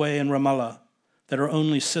far away in Ramallah, that her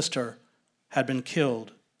only sister had been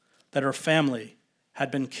killed, that her family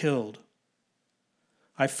had been killed?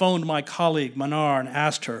 I phoned my colleague Manar and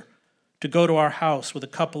asked her to go to our house with a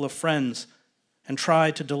couple of friends and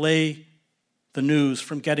try to delay the news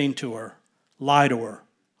from getting to her. Lie to her,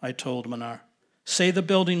 I told Manar. Say the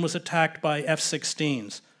building was attacked by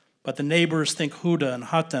F-16s, but the neighbors think Huda and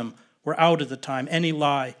Hatem were out at the time. Any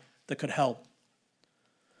lie that could help.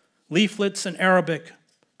 Leaflets in Arabic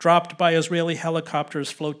dropped by Israeli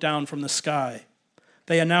helicopters float down from the sky.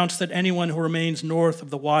 They announce that anyone who remains north of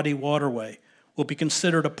the Wadi waterway will be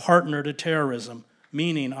considered a partner to terrorism,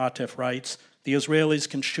 meaning, Atif writes, the Israelis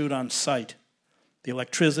can shoot on sight. The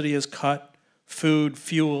electricity is cut, food,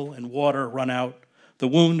 fuel, and water run out. The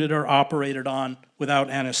wounded are operated on without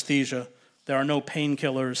anesthesia. There are no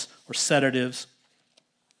painkillers or sedatives.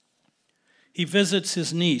 He visits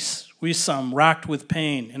his niece, Wissam, racked with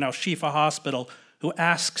pain in Al Shifa Hospital, who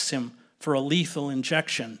asks him for a lethal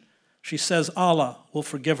injection. She says Allah will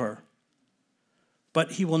forgive her.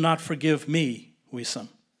 But he will not forgive me, Wissam.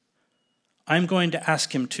 I'm going to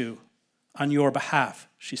ask him to, on your behalf,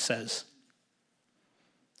 she says.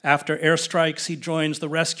 After airstrikes, he joins the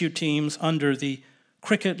rescue teams under the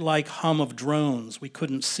cricket-like hum of drones we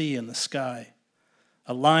couldn't see in the sky.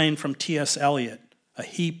 A line from T.S. Eliot, a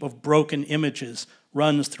heap of broken images,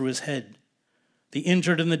 runs through his head. The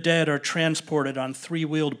injured and the dead are transported on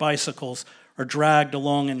 3-wheeled bicycles or dragged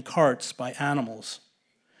along in carts by animals.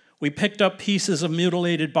 We picked up pieces of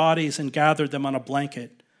mutilated bodies and gathered them on a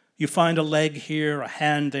blanket. You find a leg here, a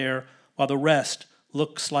hand there, while the rest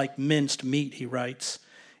looks like minced meat, he writes.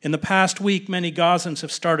 In the past week, many Gazans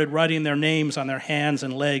have started writing their names on their hands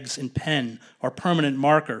and legs in pen or permanent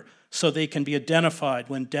marker so they can be identified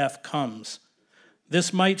when death comes.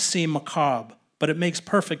 This might seem macabre, but it makes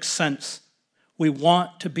perfect sense. We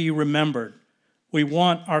want to be remembered. We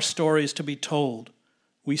want our stories to be told.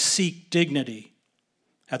 We seek dignity.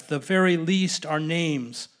 At the very least, our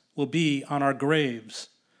names will be on our graves.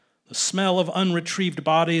 The smell of unretrieved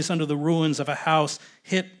bodies under the ruins of a house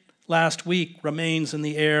hit last week remains in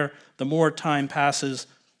the air. The more time passes,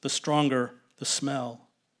 the stronger the smell.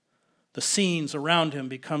 The scenes around him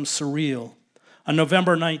become surreal. On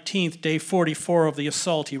November 19th, day 44 of the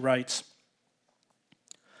assault, he writes,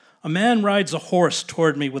 a man rides a horse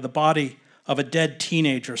toward me with the body of a dead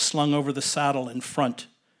teenager slung over the saddle in front.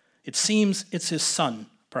 It seems it's his son,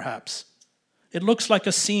 perhaps. It looks like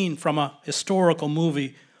a scene from a historical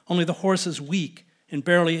movie, only the horse is weak and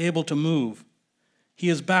barely able to move. He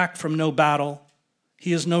is back from no battle.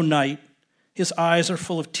 He is no knight. His eyes are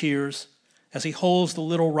full of tears as he holds the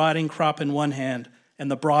little riding crop in one hand and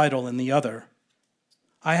the bridle in the other.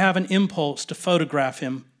 I have an impulse to photograph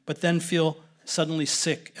him, but then feel suddenly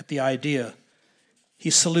sick at the idea. He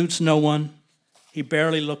salutes no one. He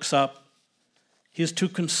barely looks up. He is too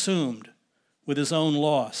consumed with his own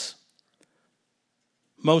loss.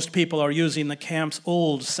 Most people are using the camp's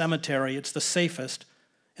old cemetery. It's the safest,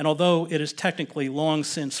 and although it is technically long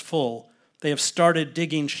since full, they have started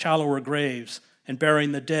digging shallower graves and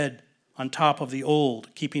burying the dead on top of the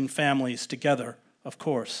old, keeping families together, of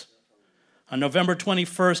course. On November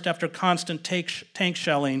 21st, after constant tank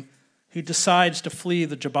shelling, he decides to flee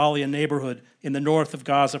the Jabalia neighborhood in the north of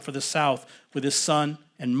Gaza for the south with his son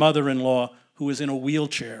and mother-in-law, who is in a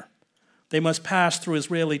wheelchair. They must pass through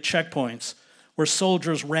Israeli checkpoints where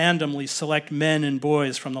soldiers randomly select men and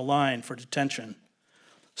boys from the line for detention.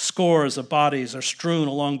 Scores of bodies are strewn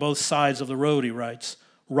along both sides of the road, he writes,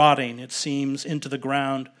 rotting, it seems, into the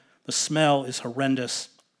ground. The smell is horrendous.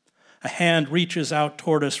 A hand reaches out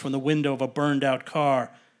toward us from the window of a burned-out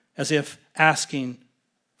car, as if asking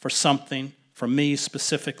for something, from me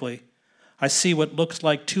specifically. I see what looks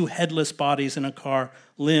like two headless bodies in a car,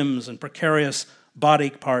 limbs and precarious body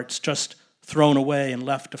parts just thrown away and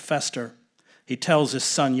left to fester. He tells his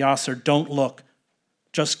son, Yasser, don't look.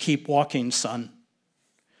 Just keep walking, son.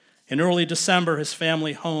 In early December, his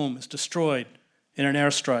family home is destroyed in an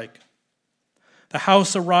airstrike. The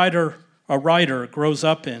house a writer grows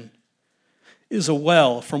up in is a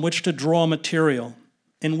well from which to draw material.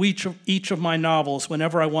 In each of my novels,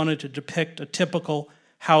 whenever I wanted to depict a typical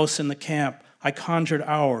house in the camp, I conjured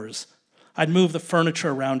ours. I'd move the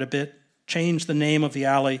furniture around a bit, change the name of the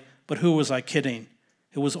alley, but who was I kidding?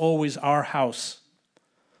 It was always our house.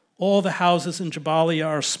 All the houses in Jabalia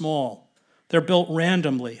are small. They're built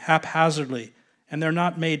randomly, haphazardly, and they're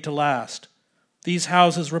not made to last. These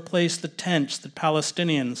houses replace the tents that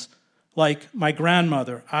Palestinians, like my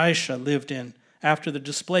grandmother, Aisha, lived in after the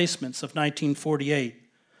displacements of 1948.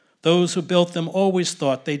 Those who built them always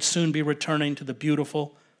thought they'd soon be returning to the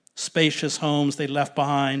beautiful, spacious homes they left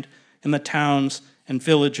behind in the towns and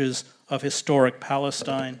villages of historic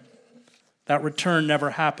Palestine. That return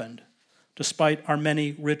never happened, despite our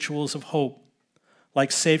many rituals of hope,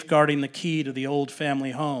 like safeguarding the key to the old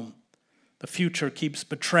family home. The future keeps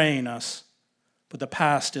betraying us, but the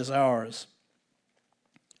past is ours.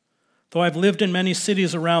 Though I've lived in many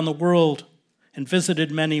cities around the world and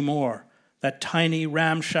visited many more, that tiny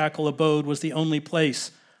ramshackle abode was the only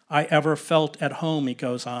place I ever felt at home, he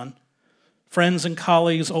goes on. Friends and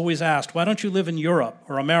colleagues always asked, why don't you live in Europe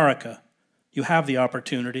or America? You have the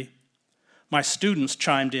opportunity. My students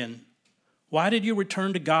chimed in, why did you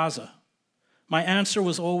return to Gaza? My answer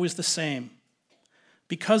was always the same.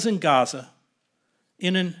 Because in Gaza,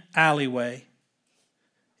 in an alleyway,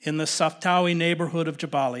 in the Saftawi neighborhood of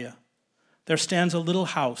Jabalia, there stands a little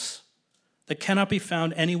house that cannot be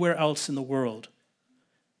found anywhere else in the world.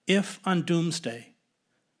 If on doomsday,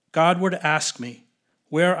 God were to ask me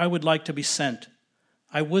where I would like to be sent,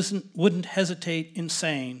 I wouldn't hesitate in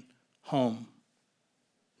saying, home.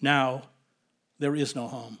 Now, there is no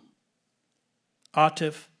home.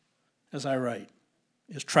 Atif, as I write,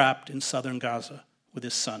 is trapped in southern Gaza with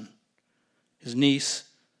his son. His niece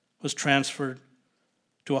was transferred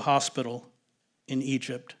to a hospital in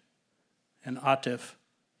Egypt, and Atif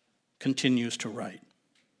continues to write.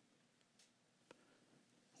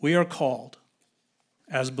 We are called,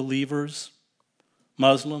 as believers,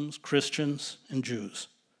 Muslims, Christians, and Jews,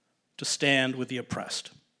 to stand with the oppressed.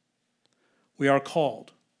 We are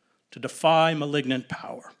called to defy malignant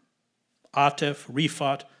power, Atif,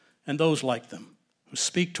 Rifat, and those like them who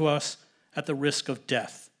speak to us at the risk of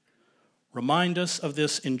death. Remind us of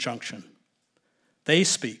this injunction. They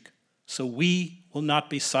speak, so we will not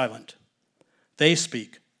be silent. They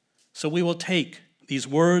speak, so we will take these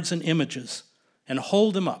words and images and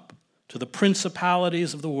hold them up to the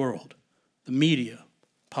principalities of the world, the media,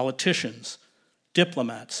 politicians,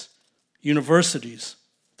 diplomats, universities,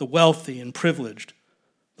 the wealthy and privileged,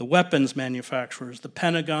 the weapons manufacturers, the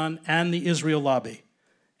Pentagon, and the Israel lobby,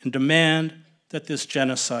 and demand that this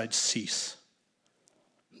genocide cease.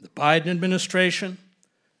 The Biden administration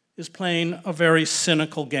is playing a very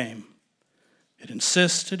cynical game. It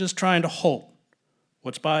insists it is trying to halt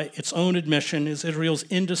what, by its own admission, is Israel's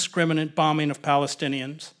indiscriminate bombing of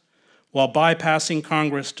Palestinians, while bypassing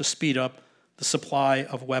Congress to speed up the supply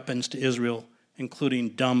of weapons to Israel, including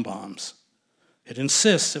dumb bombs. It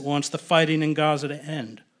insists it wants the fighting in Gaza to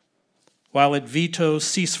end, while it vetoes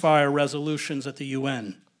ceasefire resolutions at the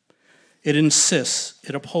UN. It insists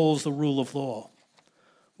it upholds the rule of law,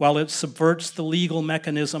 while it subverts the legal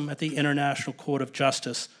mechanism at the International Court of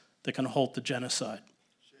Justice that can halt the genocide.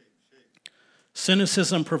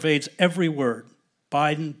 Cynicism pervades every word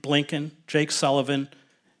Biden, Blinken, Jake Sullivan,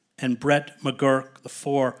 and Brett McGurk, the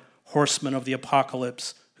four horsemen of the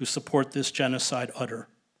apocalypse who support this genocide utter.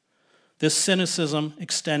 This cynicism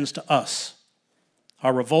extends to us.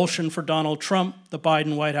 Our revulsion for Donald Trump, the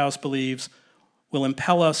Biden White House believes, will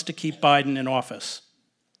impel us to keep Biden in office.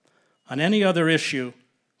 On any other issue,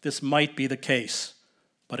 this might be the case,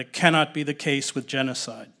 but it cannot be the case with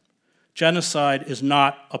genocide. Genocide is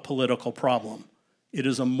not a political problem. It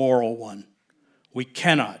is a moral one. We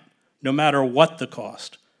cannot, no matter what the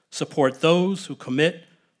cost, support those who commit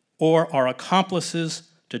or are accomplices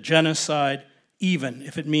to genocide, even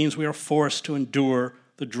if it means we are forced to endure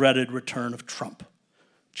the dreaded return of Trump.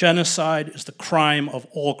 Genocide is the crime of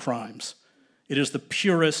all crimes. It is the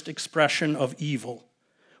purest expression of evil.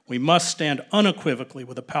 We must stand unequivocally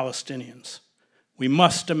with the Palestinians. We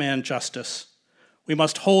must demand justice. We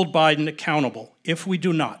must hold Biden accountable. If we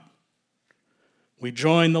do not, we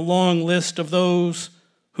join the long list of those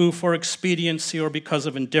who, for expediency or because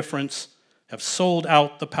of indifference, have sold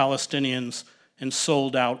out the Palestinians and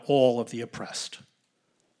sold out all of the oppressed.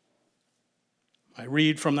 I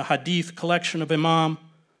read from the Hadith collection of Imam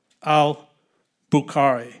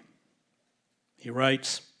al-Bukhari. He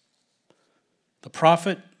writes, "The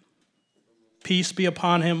Prophet, peace be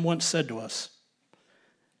upon him, once said to us,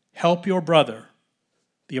 'Help your brother,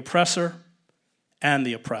 the oppressor and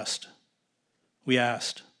the oppressed.' We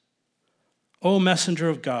asked, 'O messenger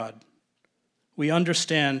of God, we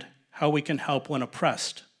understand how we can help one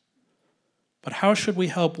oppressed, but how should we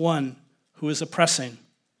help one who is oppressing?'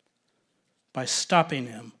 'By stopping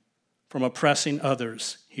him from oppressing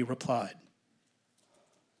others,' he replied."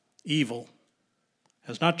 Evil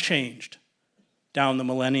has not changed down the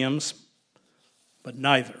millenniums, but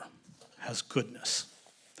neither has goodness.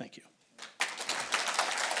 Thank you.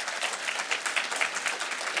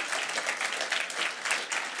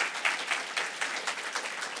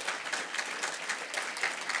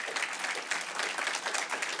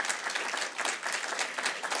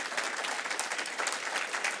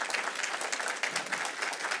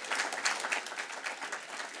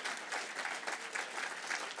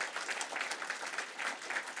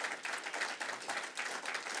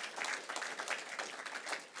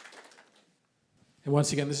 And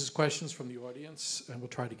once again, this is questions from the audience, and we'll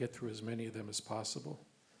try to get through as many of them as possible.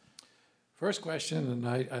 First question, and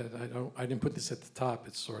I didn't put this at the top,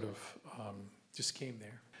 it sort of just came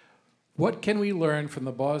there. What can we learn from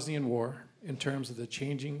the Bosnian War in terms of the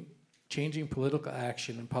changing political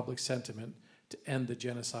action and public sentiment to end the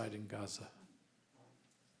genocide in Gaza?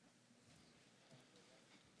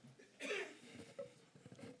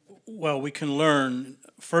 Well, we can learn,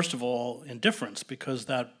 first of all, indifference, because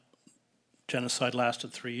that genocide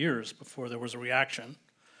lasted 3 years before there was a reaction.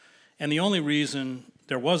 And the only reason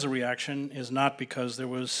there was a reaction is not because there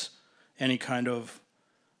was any kind of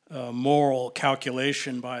moral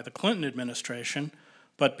calculation by the Clinton administration,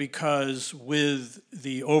 but because with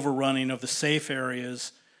the overrunning of the safe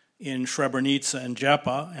areas in Srebrenica and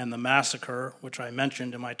Jepa and the massacre, which I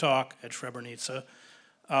mentioned in my talk at Srebrenica,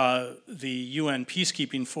 the UN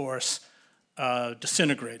peacekeeping force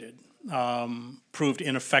disintegrated, proved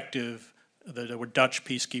ineffective. There were Dutch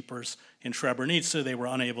peacekeepers in Srebrenica. They were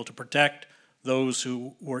unable to protect those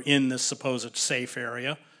who were in this supposed safe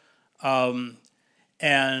area. And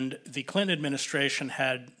the Clinton administration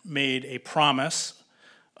had made a promise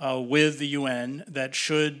with the UN that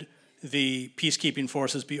should the peacekeeping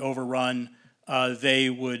forces be overrun, they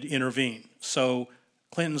would intervene. So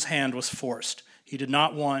Clinton's hand was forced. He did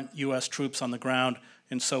not want U.S. troops on the ground,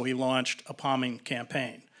 and so he launched a bombing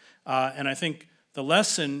campaign. And I think the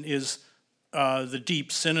lesson is the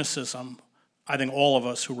deep cynicism, I think all of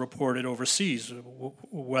us who reported overseas,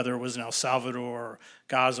 whether it was in El Salvador or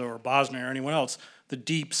Gaza or Bosnia or anyone else, the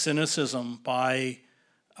deep cynicism by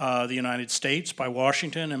the United States, by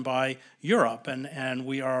Washington, and by Europe. And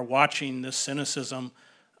we are watching this cynicism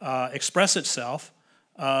express itself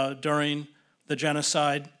during the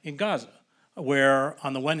genocide in Gaza, where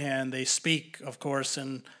on the one hand they speak, of course,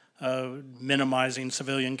 in minimizing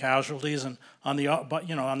civilian casualties, and on the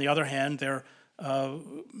other hand, they're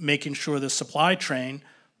making sure the supply chain,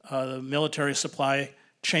 the military supply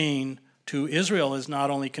chain to Israel is not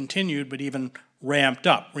only continued but even ramped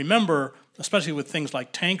up. Remember, especially with things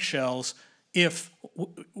like tank shells, if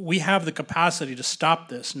we have the capacity to stop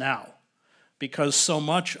this now, because so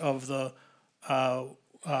much of the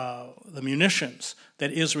the munitions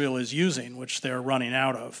that Israel is using, which they're running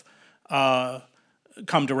out of,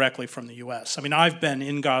 come directly from the U.S. I mean, I've been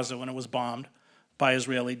in Gaza when it was bombed by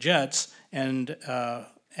Israeli jets and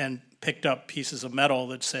picked up pieces of metal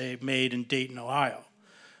that say "Made in Dayton, Ohio."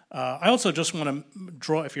 I also just want to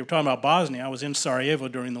draw, if you're talking about Bosnia, I was in Sarajevo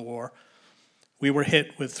during the war. We were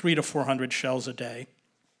hit with 300 to 400 shells a day.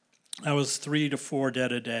 That was 3 to 4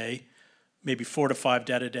 dead a day, maybe 4 to 5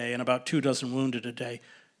 dead a day, and about 24 wounded a day.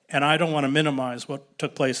 And I don't want to minimize what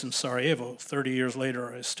took place in Sarajevo. 30 years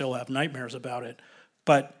later, I still have nightmares about it.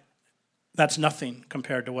 But that's nothing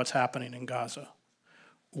compared to what's happening in Gaza,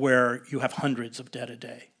 where you have hundreds of dead a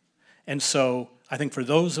day. And so I think for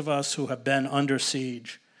those of us who have been under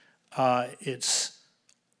siege, it's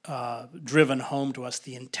driven home to us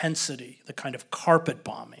the intensity, the kind of carpet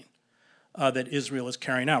bombing that Israel is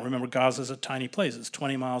carrying out. Remember, Gaza is a tiny place. It's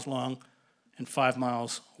 20 miles long and 5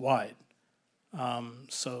 miles wide.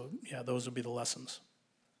 So, yeah, those would be the lessons.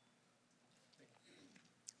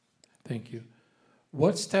 Thank you.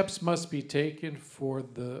 What steps must be taken for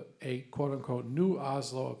a quote-unquote new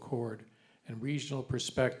Oslo Accord and regional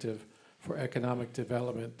perspective for economic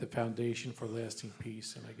development, the foundation for lasting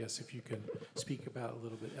peace? And I guess if you can speak about a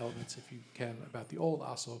little bit, elements, if you can, about the old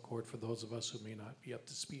Oslo Accord for those of us who may not be up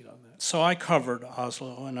to speed on that. So I covered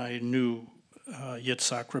Oslo, and I knew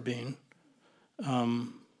Yitzhak Rabin. I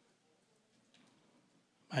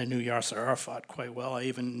knew Yasser Arafat quite well. I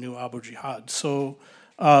even knew Abu Jihad. So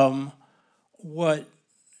what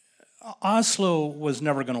Oslo was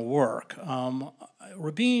never going to work.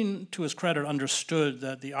 Rabin, to his credit, understood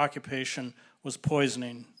that the occupation was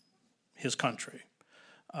poisoning his country.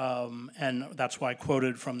 And that's why I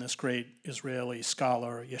quoted from this great Israeli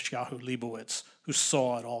scholar, Yeshayahu Leibowitz, who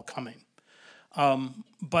saw it all coming.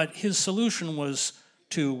 But his solution was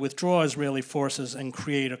to withdraw Israeli forces and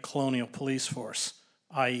create a colonial police force,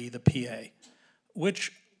 i.e. the PA,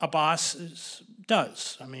 which Abbas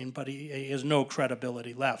does. I mean, but he has no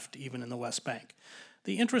credibility left, even in the West Bank.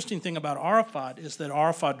 The interesting thing about Arafat is that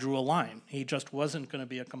Arafat drew a line. He just wasn't going to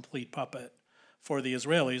be a complete puppet for the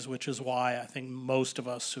Israelis, which is why I think most of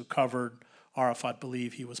us who covered Arafat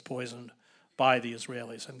believe he was poisoned by the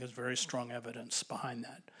Israelis. I think there's very strong evidence behind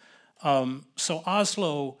that. So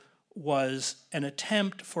Oslo was an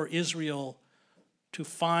attempt for Israel to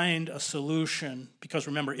find a solution, because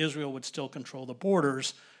remember, Israel would still control the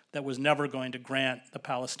borders, that was never going to grant the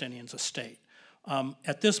Palestinians a state.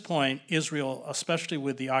 At this point, Israel, especially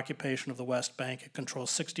with the occupation of the West Bank, it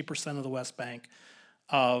controls 60% of the West Bank,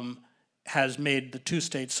 has made the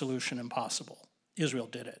two-state solution impossible. Israel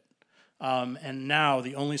did it. And now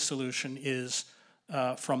the only solution is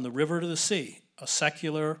from the river to the sea, a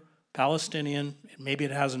secular Palestinian, maybe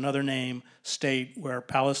it has another name, state where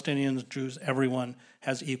Palestinians, Jews, everyone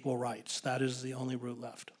has equal rights. That is the only route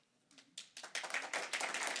left.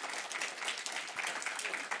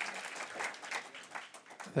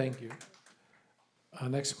 Thank you.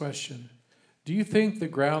 Next question. Do you think the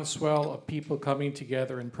groundswell of people coming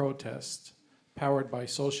together in protest, powered by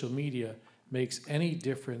social media, makes any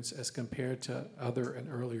difference as compared to other and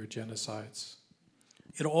earlier genocides?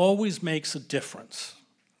 It always makes a difference.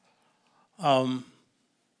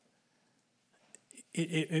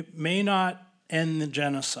 It may not end the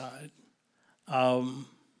genocide,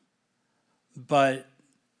 but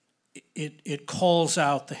it calls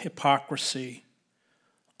out the hypocrisy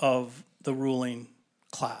of the ruling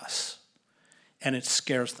class, and it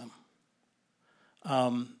scares them.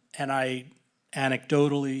 And I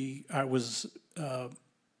was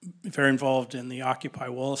very involved in the Occupy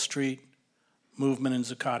Wall Street movement in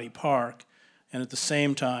Zuccotti Park, and at the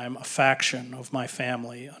same time, a faction of my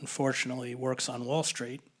family, unfortunately, works on Wall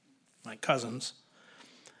Street, my cousins,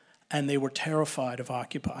 and they were terrified of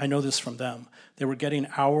Occupy. I know this from them. They were getting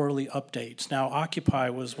hourly updates. Now,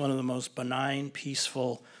 Occupy was one of the most benign,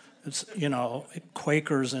 peaceful,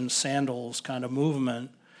 Quakers in sandals kind of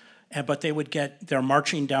movement, but they're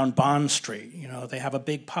marching down Bond Street. They have a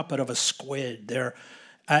big puppet of a squid.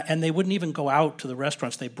 And they wouldn't even go out to the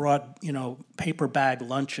restaurants. They brought, paper bag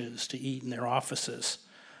lunches to eat in their offices.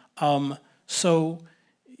 So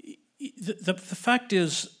the fact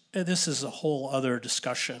is, this is a whole other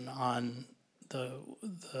discussion on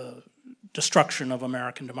the destruction of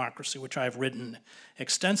American democracy, which I've written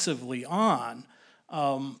extensively on.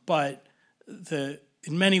 But in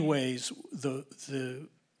many ways, the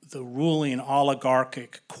ruling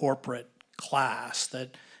oligarchic corporate class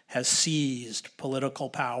that has seized political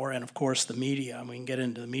power, and of course the media, and we can get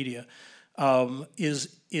into the media,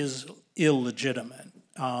 is illegitimate,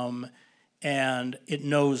 and it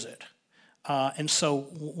knows it. And so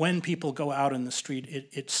when people go out in the street,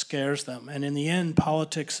 it scares them. And in the end,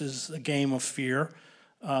 politics is a game of fear.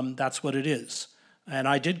 That's what it is. And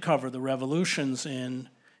I did cover the revolutions in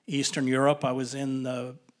Eastern Europe. I was in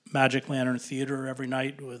the Magic Lantern Theater every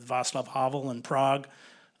night with Václav Havel in Prague,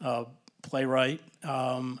 playwright.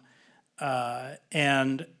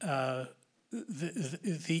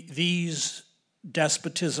 These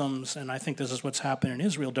despotisms, and I think this is what's happening in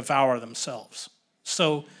Israel, devour themselves.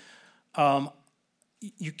 So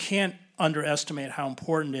you can't underestimate how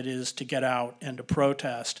important it is to get out and to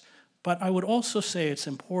protest. But I would also say it's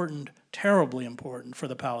important, terribly important, for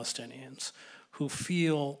the Palestinians who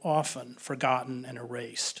feel often forgotten and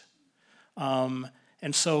erased. And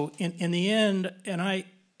so in the end, and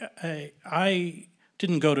I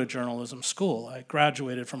didn't go to journalism school. I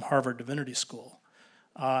graduated from Harvard Divinity School.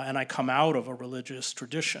 And I come out of a religious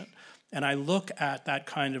tradition. And I look at that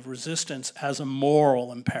kind of resistance as a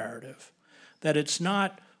moral imperative, that it's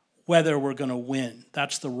not whether we're going to win.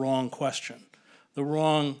 That's the wrong question. The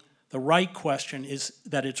right question is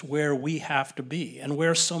that it's where we have to be, and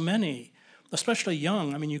where so many, especially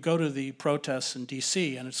young, I mean, you go to the protests in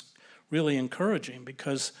D.C., and it's really encouraging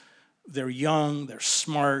because they're young, they're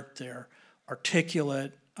smart, they're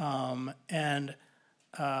articulate, and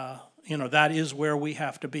that is where we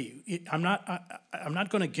have to be. I'm not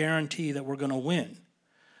going to guarantee that we're going to win,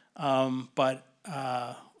 but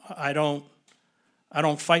I don't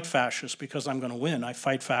fight fascists because I'm going to win. I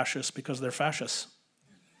fight fascists because they're fascists.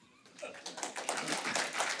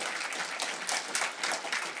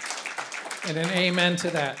 And an amen to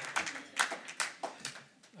that.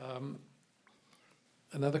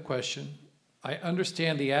 Another question. I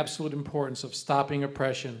understand the absolute importance of stopping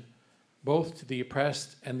oppression, both to the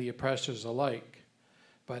oppressed and the oppressors alike.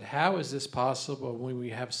 But how is this possible when we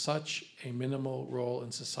have such a minimal role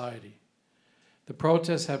in society? The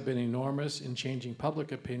protests have been enormous in changing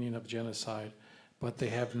public opinion of genocide, but they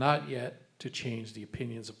have not yet to change the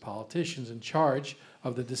opinions of politicians in charge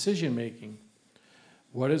of the decision-making.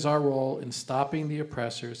 What is our role in stopping the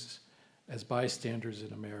oppressors as bystanders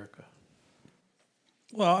in America?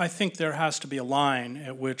 Well, I think there has to be a line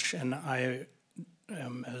at which, and I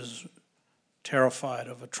am as terrified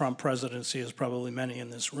of a Trump presidency as probably many in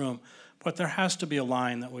this room, but there has to be a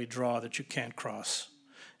line that we draw that you can't cross.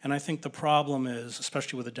 And I think the problem is,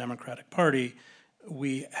 especially with the Democratic Party,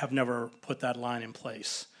 we have never put that line in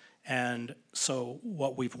place. And so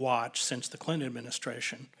what we've watched since the Clinton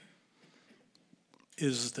administration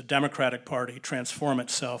is the Democratic Party transform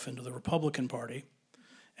itself into the Republican Party,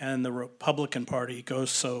 and the Republican Party goes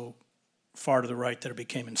so far to the right that it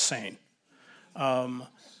became insane.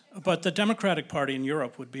 But the Democratic Party in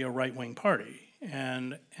Europe would be a right-wing party.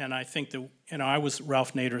 And I think that, I was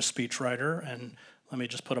Ralph Nader's speechwriter, and let me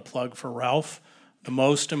just put a plug for Ralph, the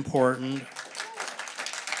most important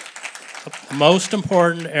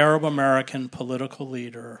Arab American political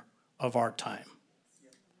leader of our time,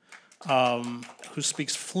 who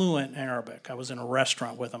speaks fluent Arabic. I was in a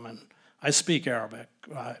restaurant with him, and I speak Arabic.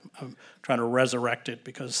 I'm trying to resurrect it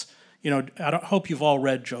because, I hope you've all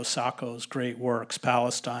read Joe Sacco's great works,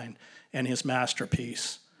 Palestine, and his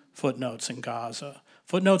masterpiece, Footnotes in Gaza.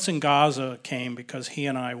 Footnotes in Gaza came because he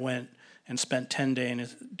and I went and spent 10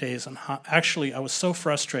 days in. Actually, I was so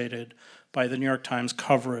frustrated by the New York Times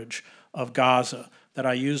coverage of Gaza that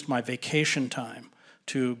I used my vacation time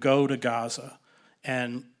to go to Gaza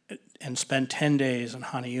and spend 10 days in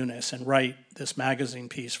Han Yunis and write this magazine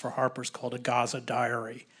piece for Harper's called A Gaza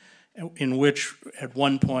Diary, in which at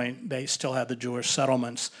one point they still had the Jewish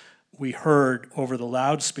settlements. We heard over the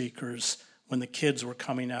loudspeakers when the kids were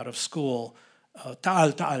coming out of school,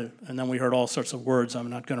 ta'al, ta'al, and then we heard all sorts of words I'm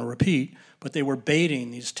not going to repeat, but they were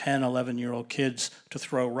baiting these 10, 11-year-old kids to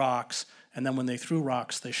throw rocks, and then when they threw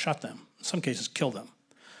rocks, they shot them, in some cases killed them.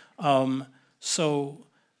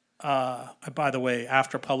 By the way,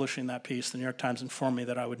 after publishing that piece, the New York Times informed me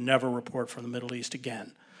that I would never report from the Middle East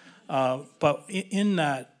again. But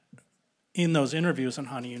in those interviews in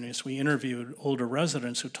Han Yunis, we interviewed older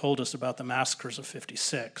residents who told us about the massacres of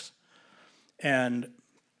 '56. And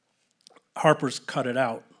Harper's cut it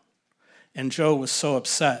out. And Joe was so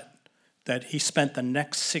upset that he spent the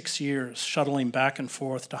next 6 years shuttling back and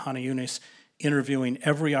forth to Han Yunis, interviewing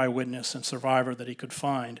every eyewitness and survivor that he could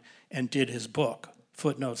find, and did his book,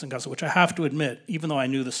 Footnotes in Gaza, which I have to admit, even though I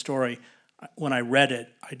knew the story, when I read it,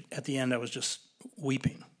 at the end I was just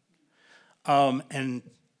weeping. Joe and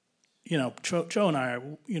I,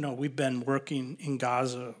 we've been working in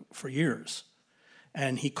Gaza for years.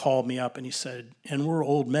 And he called me up and he said, and we're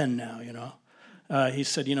old men now, he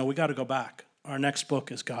said, we got to go back. Our next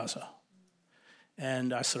book is Gaza.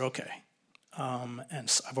 And I said, okay.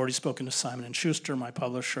 And I've already spoken to Simon & Schuster, my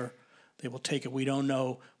publisher. They will take it. We don't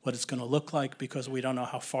know what it's going to look like because we don't know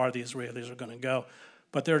how far the Israelis are going to go.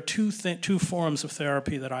 But there are two forms of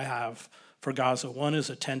therapy that I have for Gaza. One is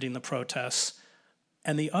attending the protests,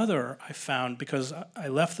 and the other I found, because I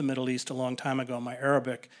left the Middle East a long time ago, my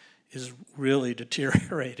Arabic is really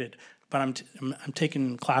deteriorated, but I'm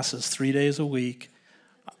taking classes 3 days a week.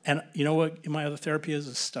 And you know what my other therapy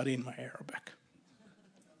is studying my Arabic.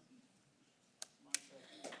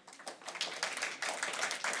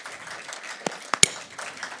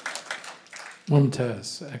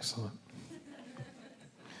 Mumtaz, excellent.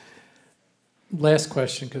 Last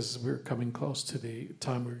question, because we're coming close to the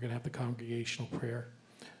time we're going to have the congregational prayer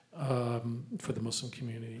for the Muslim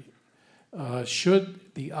community. Should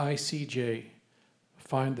the ICJ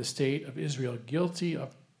find the state of Israel guilty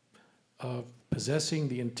of possessing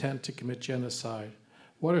the intent to commit genocide,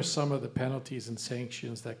 what are some of the penalties and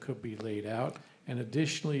sanctions that could be laid out? And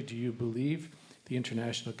additionally, do you believe the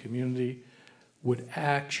international community would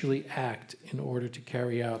actually act in order to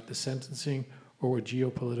carry out the sentencing, or would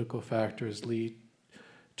geopolitical factors lead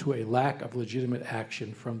to a lack of legitimate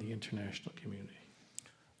action from the international community?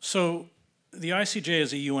 So the ICJ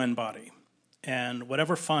is a UN body, and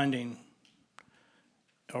whatever finding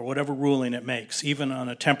or whatever ruling it makes, even on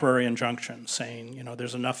a temporary injunction saying,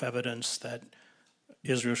 there's enough evidence that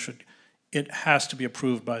Israel should, it has to be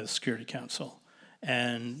approved by the Security Council,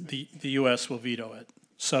 and the U.S. will veto it.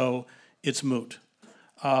 So it's moot.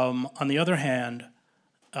 On the other hand,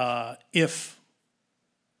 and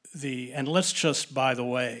let's just, by the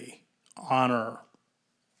way, honor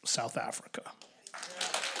South Africa.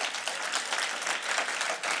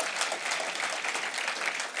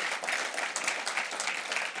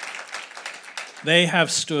 They have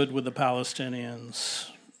stood with the Palestinians,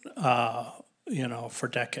 for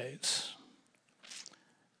decades.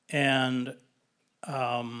 And,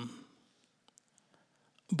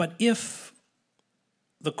 but if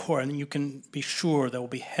the court, and you can be sure there will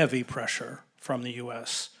be heavy pressure from the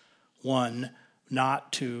U.S., one,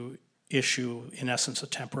 not to issue, in essence, a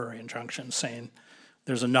temporary injunction saying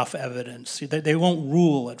there's enough evidence. They won't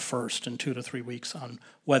rule at first in 2 to 3 weeks on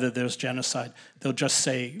whether there's genocide. They'll just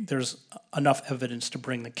say there's enough evidence to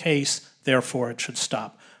bring the case, therefore it should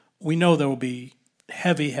stop. We know there will be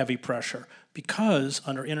heavy, heavy pressure because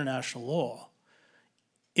under international law,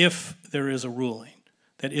 if there is a ruling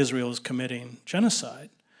that Israel is committing genocide,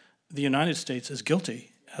 the United States is guilty,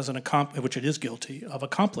 which it is guilty, of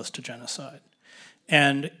accomplice to genocide.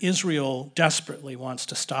 And Israel desperately wants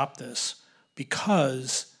to stop this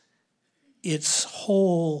because its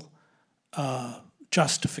whole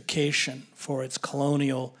justification for its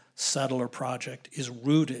colonial settler project is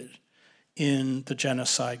rooted in the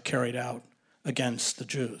genocide carried out against the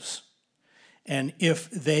Jews. And if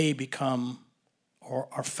they become or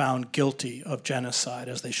are found guilty of genocide,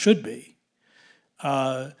 as they should be,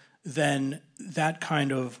 then that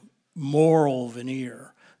kind of moral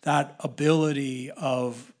veneer, that ability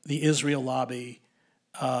of the Israel lobby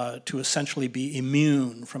to essentially be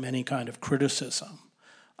immune from any kind of criticism,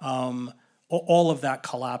 all of that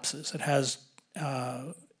collapses. It has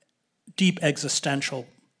there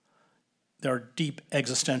are deep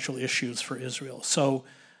existential issues for Israel. So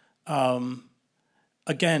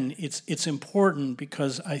again, it's important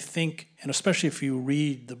because I think, and especially if you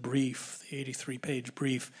read the brief, the 83-page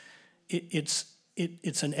brief, it's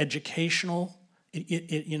an educational.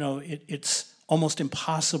 It's almost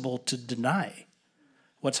impossible to deny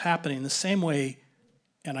what's happening. The same way,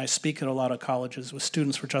 and I speak at a lot of colleges with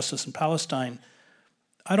Students for Justice in Palestine.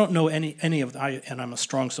 I don't know any of and I'm a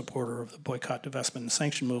strong supporter of the boycott, divestment, and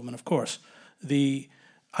sanction movement, of course. I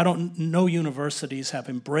don't know universities have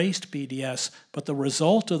embraced BDS, but the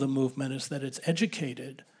result of the movement is that it's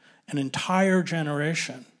educated an entire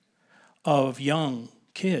generation of young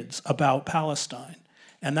kids about Palestine.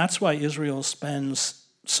 And that's why Israel spends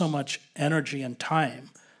so much energy and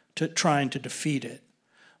time trying to defeat it.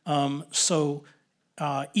 So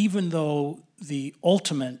even though the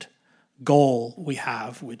ultimate goal we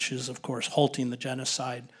have, which is, of course, halting the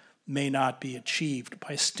genocide, may not be achieved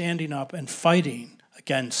by standing up and fighting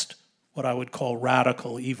against what I would call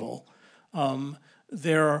radical evil,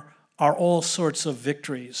 there are all sorts of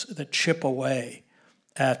victories that chip away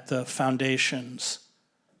at the foundations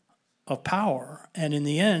of power. And in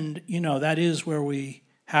the end, that is where we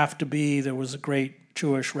have to be. There was a great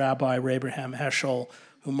Jewish rabbi, Abraham Heschel,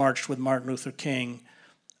 who marched with Martin Luther King,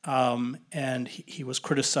 and he was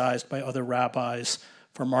criticized by other rabbis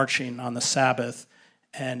for marching on the Sabbath.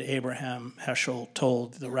 And Abraham Heschel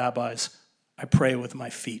told the rabbis, "I pray with my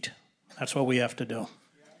feet." That's what we have to do.